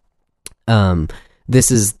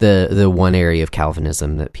 This is the one area of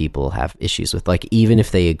Calvinism that people have issues with. Like, even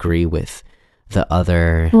if they agree with the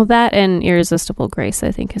other... Well, that and irresistible grace,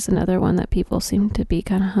 I think, is another one that people seem to be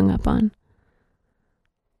kind of hung up on.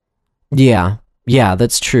 Yeah,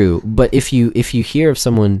 that's true. But if you hear of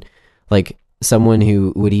someone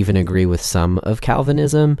who would even agree with some of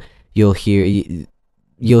Calvinism, you'll hear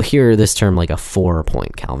this term like a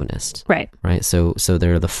 4-point Calvinist. Right. So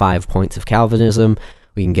there are the 5 points of Calvinism.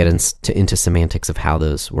 We can get into semantics of how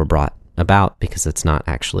those were brought about, because it's not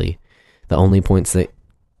actually the only points that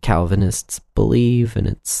Calvinists believe,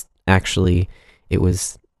 and it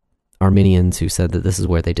was Arminians who said that this is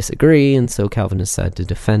where they disagree, and so Calvinists had to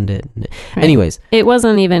defend it. Right. Anyways, it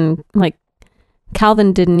wasn't even like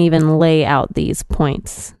Calvin didn't even lay out these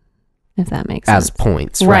points, if that makes sense. As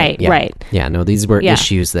points, right? Yeah. Right. Yeah, no, these were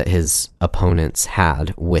issues that his opponents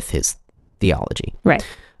had with his theology. Right.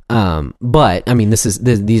 But I mean,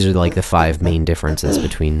 these are like the 5 main differences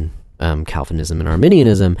between Calvinism and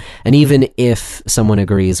Arminianism, and even if someone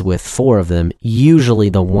agrees with 4 of them, usually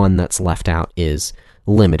the one that's left out is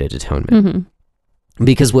limited atonement. Mm-hmm.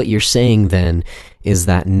 Because what you're saying then is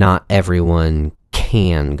that not everyone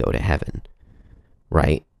can go to heaven,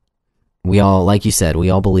 right? We all, like you said, we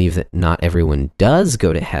all believe that not everyone does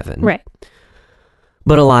go to heaven. Right.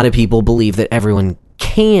 But a lot of people believe that everyone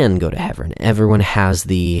can go to heaven. Everyone has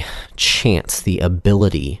the chance, the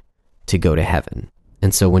ability to go to heaven.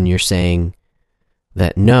 And so when you're saying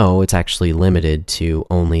that no, it's actually limited to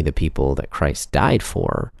only the people that Christ died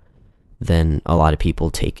for, then a lot of people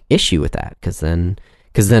take issue with that, because then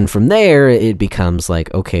from there it becomes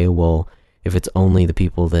like, okay, well, if it's only the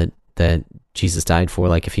people that Jesus died for,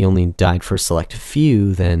 like if he only died for a select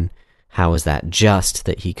few, then how is that just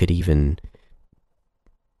that he could even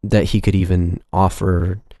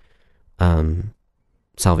offer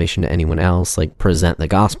salvation to anyone else, like present the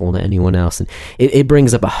gospel to anyone else? And it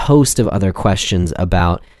brings up a host of other questions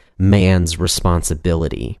about man's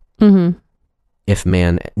responsibility. Mm-hmm. If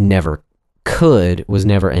man was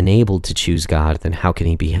never enabled to choose God, then how can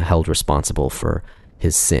he be held responsible for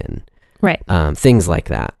his sin? Right. Things like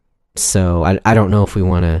that. So I don't know if we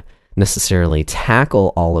want to necessarily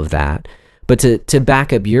tackle all of that, but to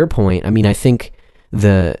back up your point, I mean, I think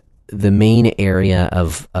the main area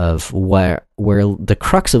of where the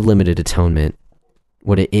crux of limited atonement,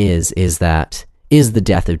 what it is the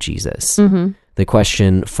death of Jesus. Mm-hmm. The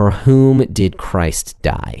question, for whom did Christ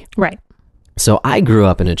die? Right. So I grew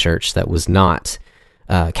up in a church that was not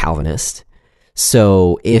Calvinist.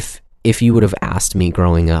 So if you would have asked me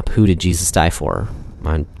growing up, who did Jesus die for?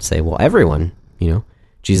 I'd say, well, everyone.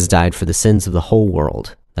 Jesus died for the sins of the whole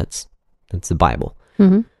world. That's the Bible.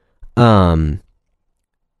 Mm-hmm.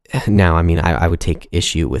 now, I mean, I would take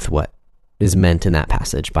issue with what is meant in that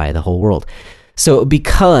passage by the whole world. So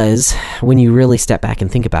because when you really step back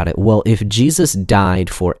and think about it, well, if Jesus died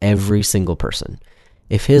for every single person,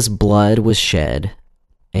 if his blood was shed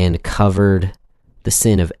and covered the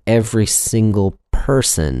sin of every single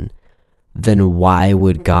person, then why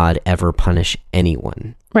would God ever punish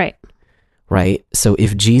anyone? Right. Right? So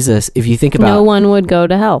if you think about... No one would go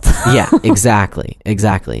to hell. Yeah,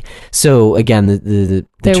 exactly. So again, the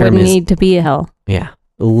there term wouldn't is... need to be a hell. Yeah,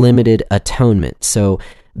 limited atonement. So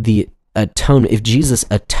the atonement, if Jesus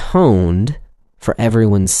atoned for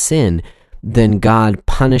everyone's sin, then God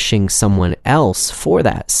punishing someone else for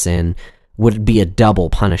that sin would be a double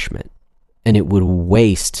punishment. And it would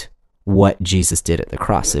waste what Jesus did at the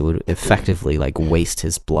cross. It would effectively waste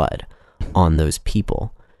his blood on those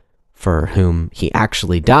people for whom he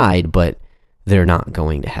actually died, but they're not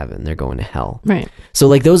going to heaven. They're going to hell. Right.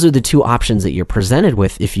 So those are the two options that you're presented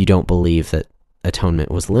with if you don't believe that atonement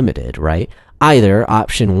was limited, right? Either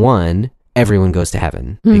option 1, everyone goes to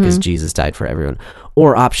heaven because Jesus died for everyone.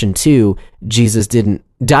 Or option 2, Jesus didn't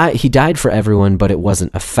die. He died for everyone, but it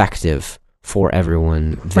wasn't effective for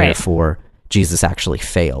everyone. Right. Therefore, Jesus actually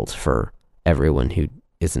failed for everyone who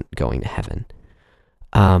isn't going to heaven.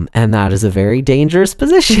 And that is a very dangerous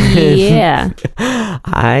position. Yeah.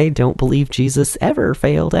 I don't believe Jesus ever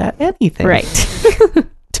failed at anything. Right.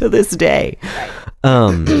 To this day.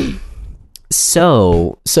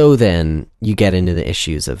 So then you get into the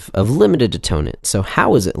issues of limited atonement. So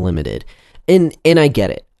how is it limited? And I get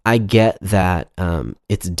it. I get that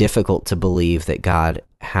it's difficult to believe that God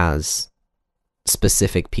has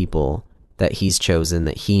specific people that he's chosen,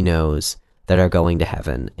 that he knows, that are going to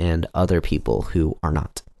heaven, and other people who are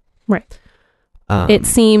not. Right. It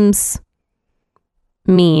seems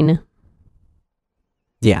mean.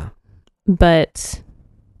 Yeah. But,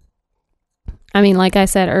 I mean, like I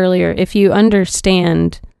said earlier, if you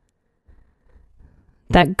understand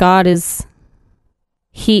that God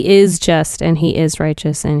he is just, and he is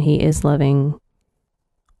righteous, and he is loving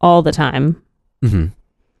all the time in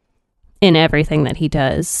everything that he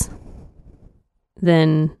does,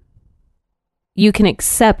 then you can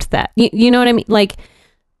accept that. You know what I mean?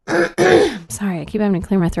 Sorry, I keep having to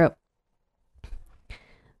clear my throat.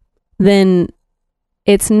 Then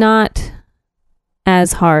it's not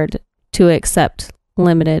as hard to accept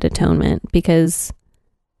limited atonement because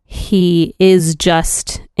he is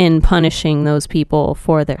just in punishing those people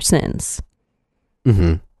for their sins.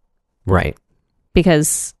 Right.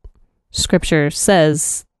 Because scripture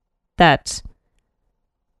says that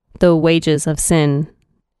the wages of sin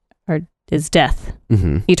is death,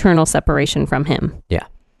 eternal separation from him.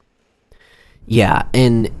 Yeah,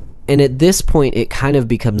 and at this point, it kind of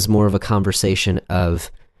becomes more of a conversation of,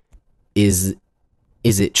 is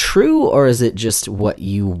it true, or is it just what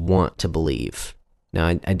you want to believe? Now,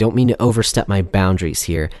 I don't mean to overstep my boundaries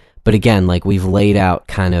here, but again, we've laid out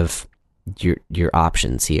kind of your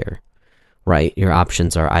options here, right? Your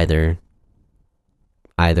options are either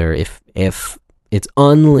if it's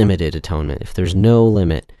unlimited atonement, if there's no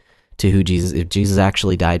limit to if Jesus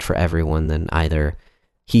actually died for everyone, then either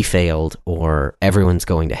he failed or everyone's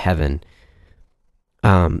going to heaven.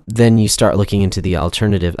 Then you start looking into the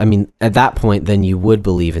alternative. I mean, at that point, then you would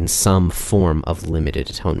believe in some form of limited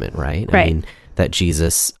atonement, right? Right. I mean, that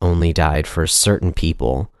Jesus only died for certain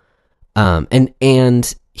people.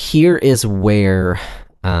 And here is where,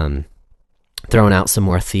 throwing out some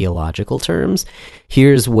more theological terms,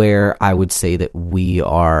 here's where I would say that we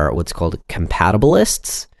are what's called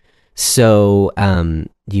compatibilists. So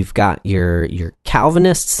you've got your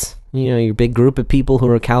Calvinists, your big group of people who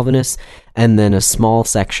are Calvinists, and then a small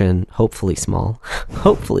section, hopefully small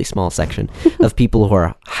section of people who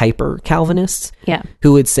are hyper Calvinists,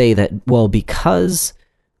 who would say that, well, because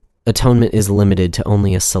atonement is limited to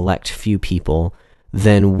only a select few people,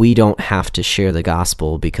 then we don't have to share the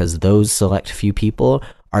gospel because those select few people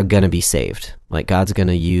are going to be saved. God's going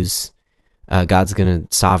to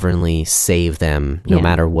sovereignly save them no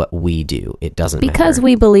matter what we do. It doesn't matter. Because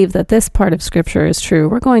we believe that this part of Scripture is true,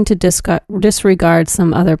 we're going to disregard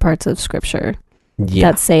some other parts of Scripture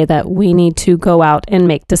that say that we need to go out and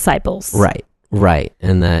make disciples. Right.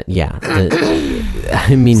 And that,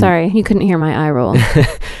 I mean... Sorry, you couldn't hear my eye roll.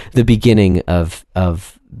 The beginning of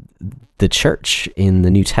the church in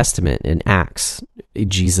the New Testament, in Acts,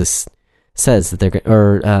 Jesus says that they're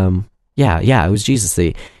going... it was Jesus.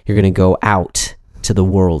 You're going to go out to the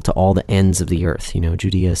world, to all the ends of the earth,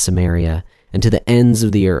 Judea, Samaria, and to the ends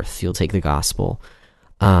of the earth, you'll take the gospel.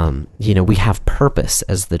 We have purpose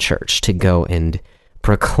as the church to go and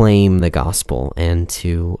proclaim the gospel and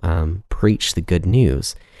to preach the good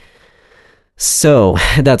news. So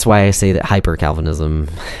that's why I say that hyper-Calvinism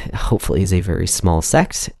hopefully is a very small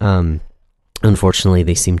sect. Unfortunately,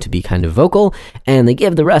 they seem to be kind of vocal, and they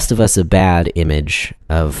give the rest of us a bad image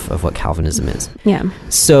of what Calvinism is. Yeah.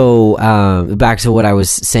 So back to what I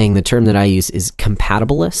was saying, the term that I use is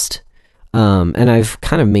compatibilist, and I've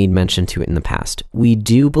kind of made mention to it in the past. We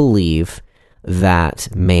do believe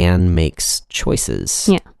that man makes choices.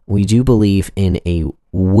 Yeah. We do believe in a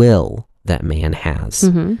will that man has.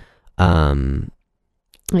 Mm-hmm.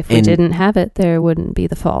 If we didn't have it, there wouldn't be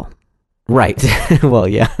the fall. Right. Well,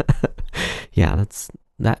 yeah. Yeah,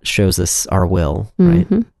 that shows us our will, right?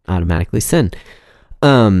 Mm-hmm. Automatically sin.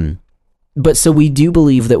 But so we do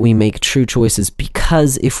believe that we make true choices,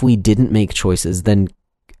 because if we didn't make choices, then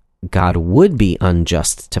God would be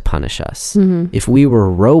unjust to punish us. Mm-hmm. If we were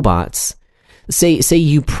robots, say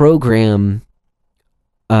you program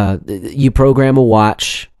a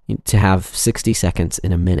watch to have 60 seconds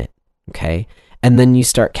in a minute, okay? And then you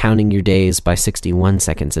start counting your days by 61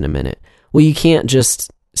 seconds in a minute. Well, you can't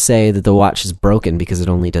just say that the watch is broken because it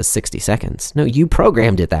only does 60 seconds. No, you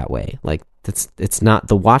programmed it that way. Like, it's not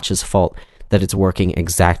the watch's fault that it's working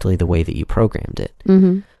exactly the way that you programmed it.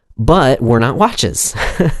 Mm-hmm. But we're not watches.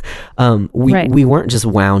 We weren't just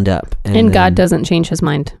wound up. And God doesn't change his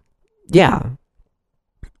mind. Yeah.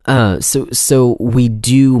 So we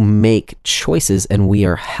do make choices, and we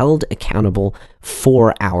are held accountable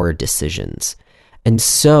for our decisions. And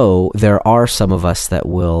so there are some of us that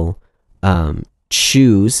will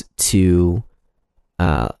choose to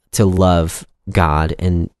love God,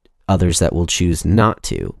 and others that will choose not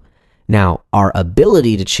to. Now, our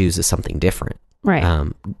ability to choose is something different.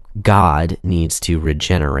 Right. God needs to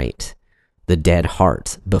regenerate the dead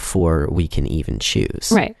heart before we can even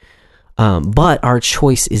choose. Right. But our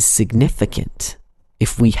choice is significant.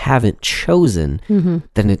 If we haven't chosen, Mm-hmm.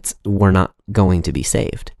 then we're not going to be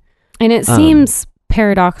saved. And it seems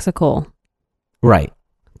paradoxical. Right.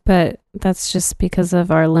 But that's just because of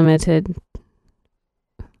our limited,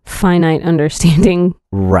 finite understanding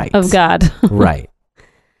Right. of God. Right.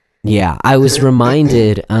 Yeah, I was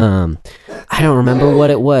reminded, I don't remember what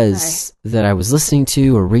it was that I was listening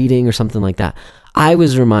to or reading or something like that. I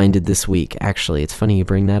was reminded this week, actually, it's funny you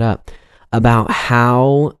bring that up, about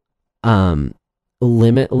how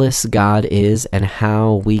limitless God is, and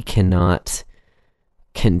how we cannot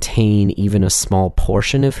contain even a small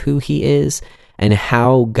portion of who he is, and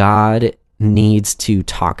how God needs to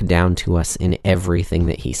talk down to us in everything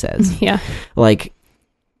that he says. Yeah. Like,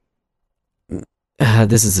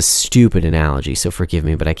 this is a stupid analogy, so forgive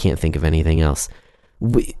me, but I can't think of anything else.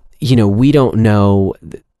 We don't know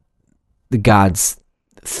the God's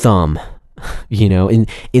thumb. In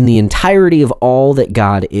the entirety of all that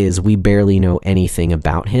God is, we barely know anything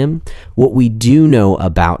about him. What we do know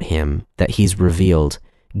about him that he's revealed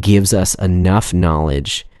gives us enough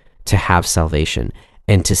knowledge to have salvation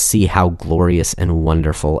and to see how glorious and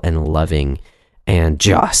wonderful and loving and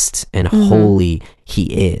just and holy he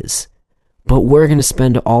is. But we're going to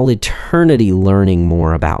spend all eternity learning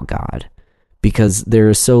more about God, because there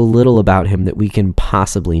is so little about him that we can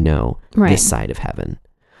possibly know this side of heaven.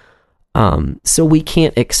 So we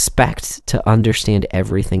can't expect to understand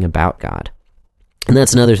everything about God. And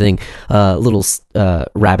that's another thing, little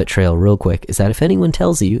rabbit trail real quick, is that if any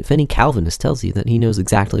Calvinist tells you that he knows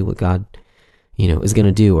exactly what God, is going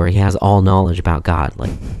to do, or he has all knowledge about God,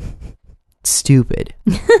 like, stupid.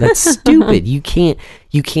 That's stupid. You can't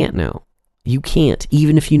know. You can't,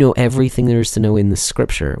 even if you know everything there is to know in the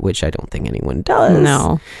scripture, which I don't think anyone does.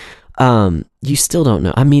 No. You still don't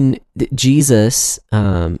know. I mean, Jesus,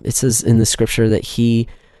 it says in the scripture that he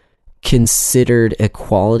considered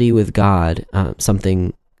equality with God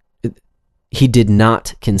something. He did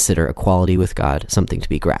not consider equality with God something to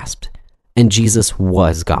be grasped. And Jesus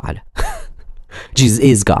was God. Jesus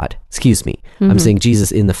is God. Excuse me. I'm saying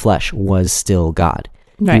Jesus in the flesh was still God.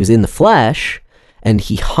 Right. He was in the flesh, and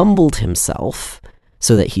he humbled himself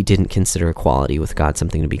so that he didn't consider equality with God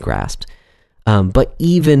something to be grasped. But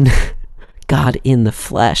even God in the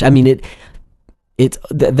flesh, I mean,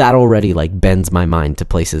 that already like bends my mind to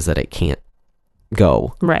places that it can't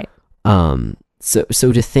go. Right.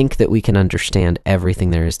 So to think that we can understand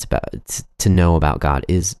everything there is to know about God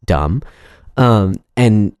is dumb.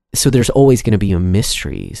 And so there's always going to be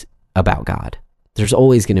mysteries about God. There's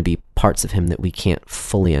always going to be parts of him that we can't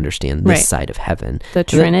fully understand this side of heaven. The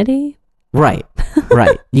Trinity? Right.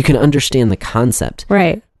 You can understand the concept.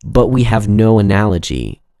 Right. But we have no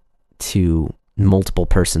analogy to multiple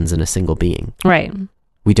persons in a single being. Right.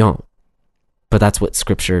 We don't. But that's what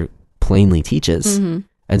scripture plainly teaches. Mm-hmm.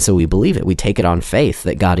 And so we believe it. We take it on faith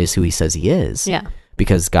that God is who he says he is. Yeah.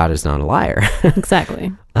 Because God is not a liar.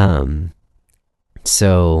 Exactly.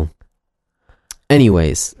 So,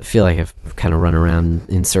 anyways, I feel like I've kind of run around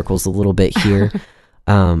in circles a little bit here.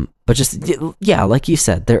 But just, yeah, like you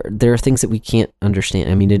said, there are things that we can't understand.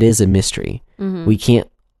 I mean, it is a mystery. Mhm. We can't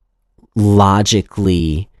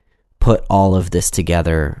logically put all of this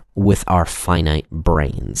together with our finite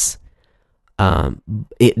brains.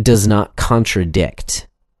 It does not contradict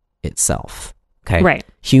itself. Okay. Right.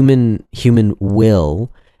 Human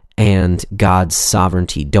will and God's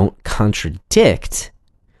sovereignty don't contradict,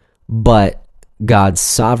 but God's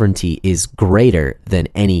sovereignty is greater than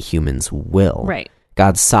any human's will. Right.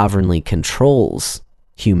 God sovereignly controls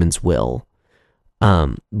humans' will,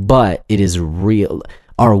 but it is real.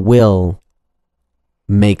 Our will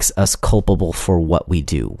makes us culpable for what we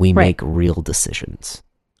do. We Right. make real decisions.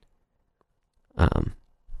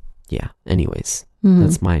 Yeah. Anyways, Mhm.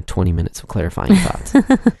 that's my 20 minutes of clarifying thoughts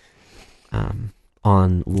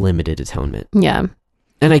on limited atonement. Yeah.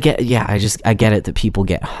 And I get it that people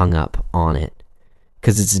get hung up on it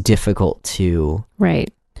because it's difficult to.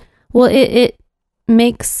 Right. Well, it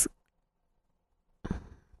makes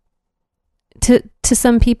to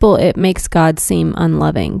some people it makes God seem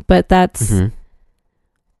unloving, but that's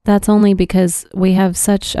only because we have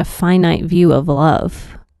such a finite view of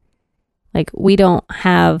love. Like, we don't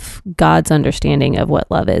have God's understanding of what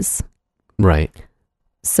love is. Right.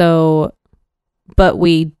 So, but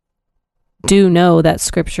we do know that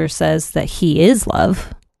Scripture says that He is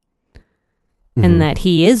love, Mhm. and that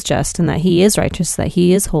He is just, and that He is righteous, that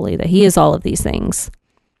He is holy, that He is all of these things.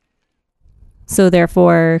 So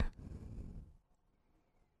therefore,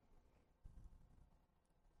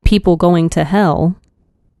 people going to hell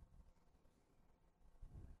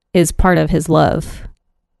is part of His love.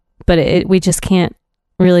 But we just can't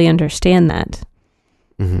really understand that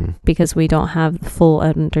because we don't have the full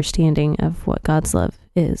understanding of what God's love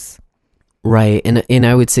is. Right. And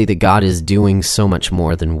I would say that God is doing so much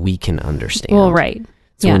more than we can understand. Well, right.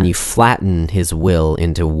 So Yeah. when you flatten His will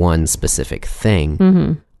into one specific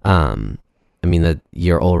thing, I mean, that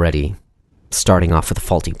you're already starting off with a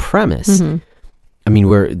faulty premise. I mean,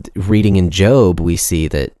 we're reading in Job, we see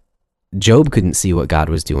that Job couldn't see what God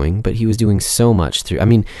was doing, but he was doing so much through. I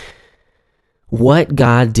mean, what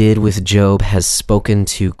God did with Job has spoken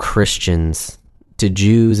to Christians, to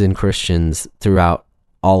Jews and Christians throughout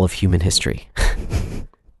all of human history.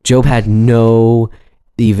 Job had no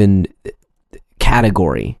even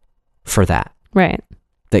category for that. Right.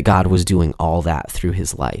 That God was doing all that through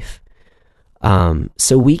his life.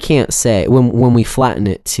 So we can't say, when we flatten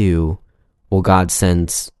it to, well, God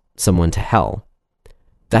sends someone to hell.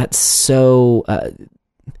 That's so,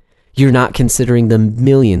 you're not considering the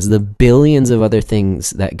millions, the billions of other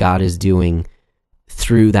things that God is doing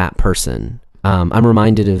through that person. I'm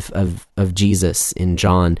reminded of Jesus in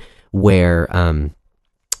John, where,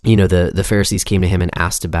 the Pharisees came to him and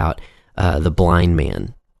asked about the blind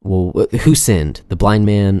man. Well, who sinned, the blind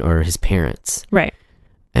man or his parents? Right.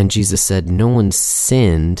 And Jesus said, no one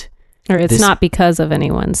sinned. Or it's not because of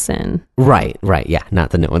anyone's sin. Right. Yeah, not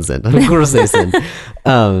that no one sinned. Of course they sinned.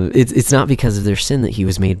 It's not because of their sin that he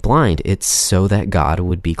was made blind. It's so that God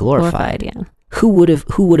would be glorified. Yeah. Who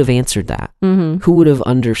would have answered that? Mm-hmm. Who would have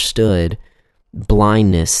understood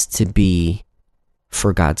blindness to be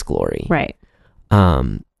for God's glory? Right.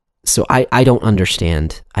 So I don't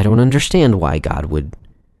understand. I don't understand why God would.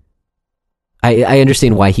 I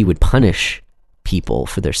understand why he would punish people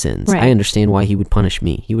for their sins. Right. I understand why he would punish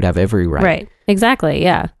me. He would have every right. Right. Exactly.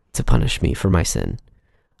 Yeah. To punish me for my sin.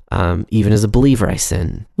 Even as a believer, I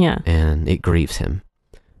sin. Yeah. And it grieves him.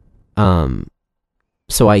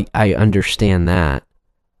 So I understand that.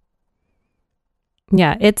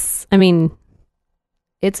 Yeah. It's an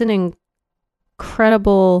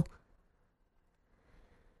incredible.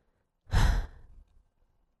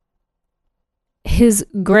 His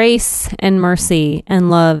grace and mercy and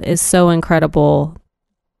love is so incredible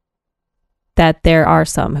that there are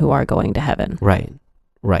some who are going to heaven. Right.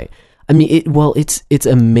 I mean, it's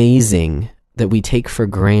amazing that we take for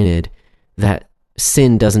granted that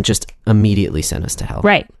sin doesn't just immediately send us to hell.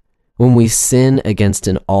 Right. When we sin against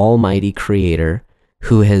an almighty creator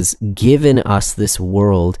who has given us this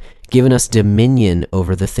world, given us dominion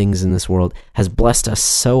over the things in this world, has blessed us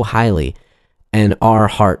so highly, and our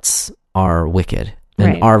hearts are wicked,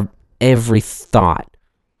 and right. our every thought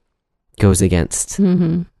goes against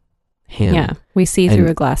him. Yeah, we see through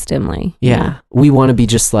a glass dimly. Yeah. We want to be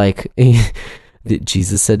just like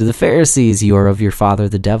Jesus said to the Pharisees, you are of your father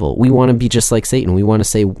the devil. We want to be just like Satan. We want to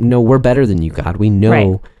say, no, we're better than you, God. We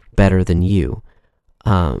know better than you.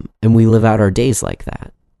 And we live out our days like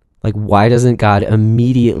that. Like, why doesn't God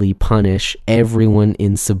immediately punish everyone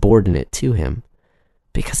insubordinate to him?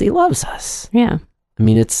 Because he loves us. Yeah. I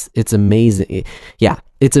mean, it's amazing. Yeah,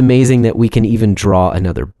 it's amazing that we can even draw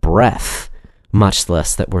another breath, much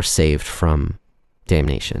less that we're saved from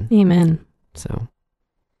damnation. Amen. So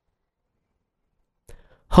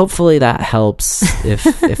hopefully that helps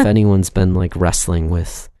if anyone's been like wrestling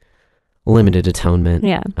with limited atonement.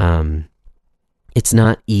 Yeah. It's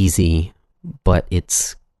not easy, but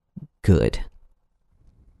it's good.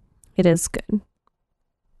 It is good.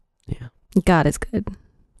 Yeah. God is good.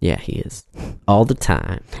 Yeah, he is. All the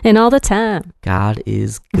time. And all the time. God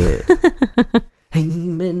is good.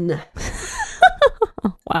 Amen.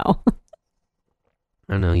 Wow. I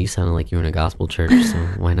don't know, you sounded like you were in a gospel church, so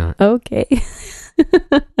why not? Okay.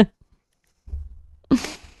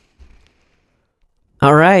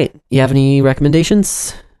 All right. You have any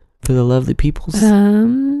recommendations for the lovely peoples?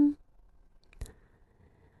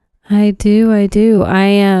 I do.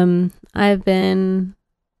 I've been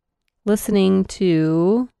listening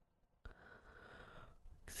to,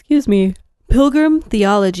 Pilgrim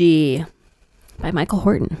Theology by Michael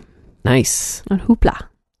Horton Nice. on Hoopla.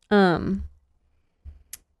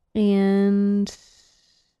 And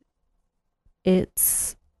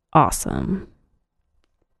it's awesome.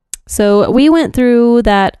 So we went through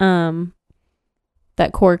that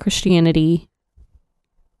core Christianity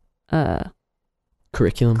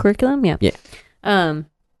Curriculum? yeah. Yeah.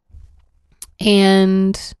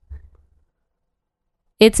 And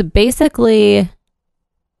it's basically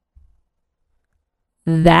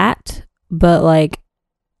that, but like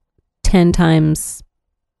 10 times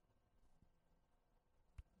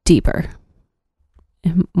deeper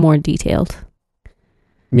and more detailed.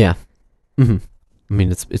 Yeah. Mm-hmm. I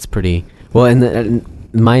mean, it's pretty... Well,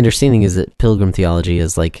 and my understanding is that Pilgrim Theology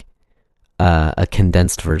is like a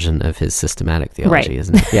condensed version of his systematic theology, Right.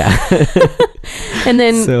 isn't it? Yeah. And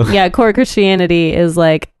then, So- core Christianity is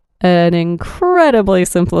like an incredibly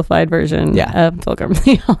simplified version of Pilgrim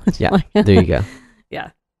Theology. Yeah, there you go. Yeah.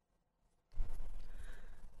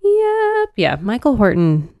 Yep. Yeah. Michael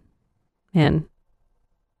Horton, man,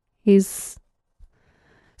 he's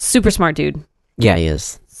super smart dude. Yeah, he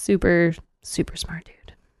is. Super smart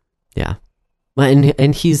dude. Yeah. Well,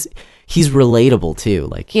 and he's relatable too.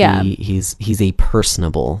 Like Yeah. he's a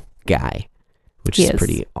personable guy, which He is is.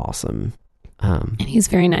 pretty awesome. And he's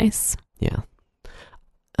very nice. Yeah.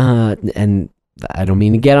 And I don't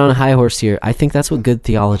mean to get on a high horse here. I think that's what good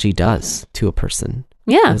theology does to a person.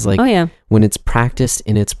 Yeah. It's like oh yeah. when it's practiced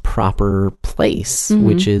in its proper place, Mhm.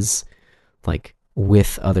 which is like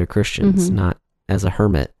with other Christians, Mhm. not as a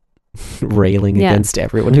hermit railing Yeah. against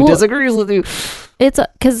everyone who Well, disagrees with you. It's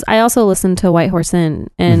because I also listened to White Horse Inn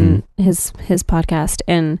and his podcast,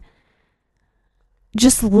 and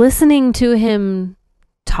just listening to him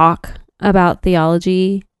talk about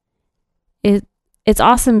theology, it's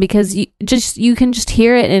awesome because you can just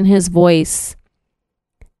hear it in his voice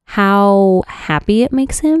how happy it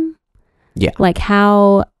makes him. Yeah. Like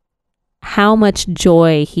how much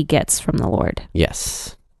joy he gets from the Lord.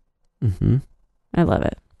 Yes. Mm-hmm. I love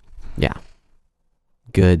it. Yeah.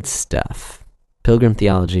 Good stuff. Pilgrim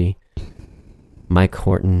Theology, Mike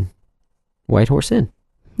Horton, White Horse Inn.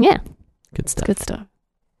 Yeah. Good stuff. Good stuff.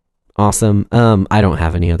 Awesome. I don't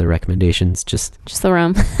have any other recommendations. Just the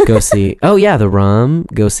rum. go see. Oh yeah, The Rum.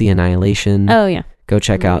 Go see Annihilation. Oh yeah. Go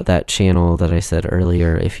check Right. out that channel that I said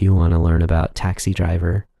earlier if you want to learn about Taxi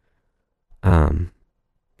Driver.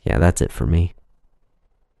 Yeah, that's it for me.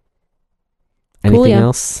 Anything Cool, yeah.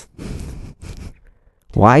 else?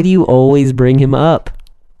 Why do you always bring him up?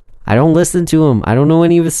 I don't listen to him. I don't know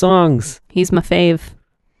any of his songs. He's my fave.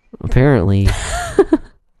 Apparently.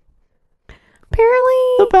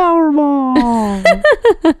 The Powerball.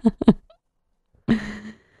 I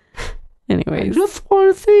Anyways. just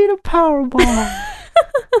want to see the Powerball.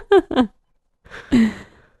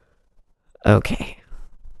 Okay.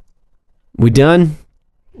 We done?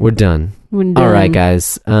 We're done. All right,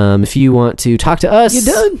 guys. If you want to talk to us, You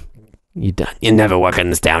done? You done. You're never working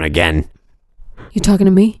this down again. You talking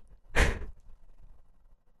to me?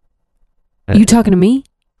 You talking to me?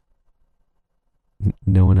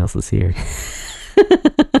 No one else is here.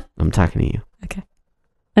 I'm talking to you.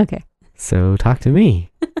 Okay. So talk to me.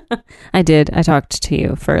 I did. I talked to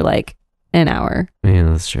you for like an hour. Yeah,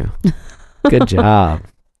 that's true. Good job.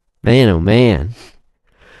 Man, oh man.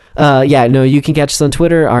 Yeah, no, you can catch us on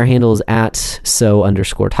Twitter. Our handle is at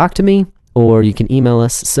 @so_talk to me, or you can email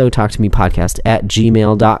us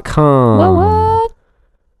sotalktomepodcast@gmail.com. What?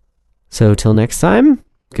 So till next time,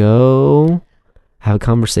 go have a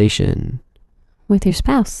conversation With your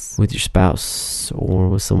spouse. with your spouse or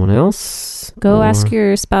with someone else. Go or- ask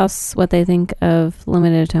your spouse what they think of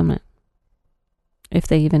limited atonement. If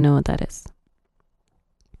they even know what that is.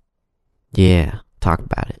 Yeah. talk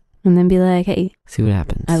about it. And then be like, hey, See what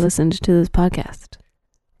happens. I listened to this podcast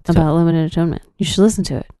So- about limited atonement. You should listen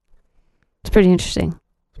to it. It's pretty interesting.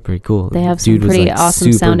 It's pretty cool. They have The some dude was, pretty like, awesome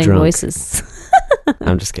super sounding drunk. voices.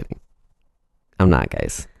 I'm just kidding. I'm not,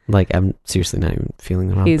 guys. Like, I'm seriously not even feeling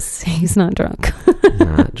the rum. He's not drunk.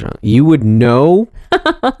 Not drunk. You would know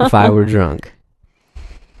if I were drunk.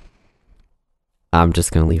 I'm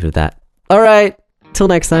just going to leave it at that. All right. Till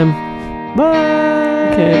next time. Bye.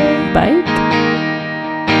 Okay, bye.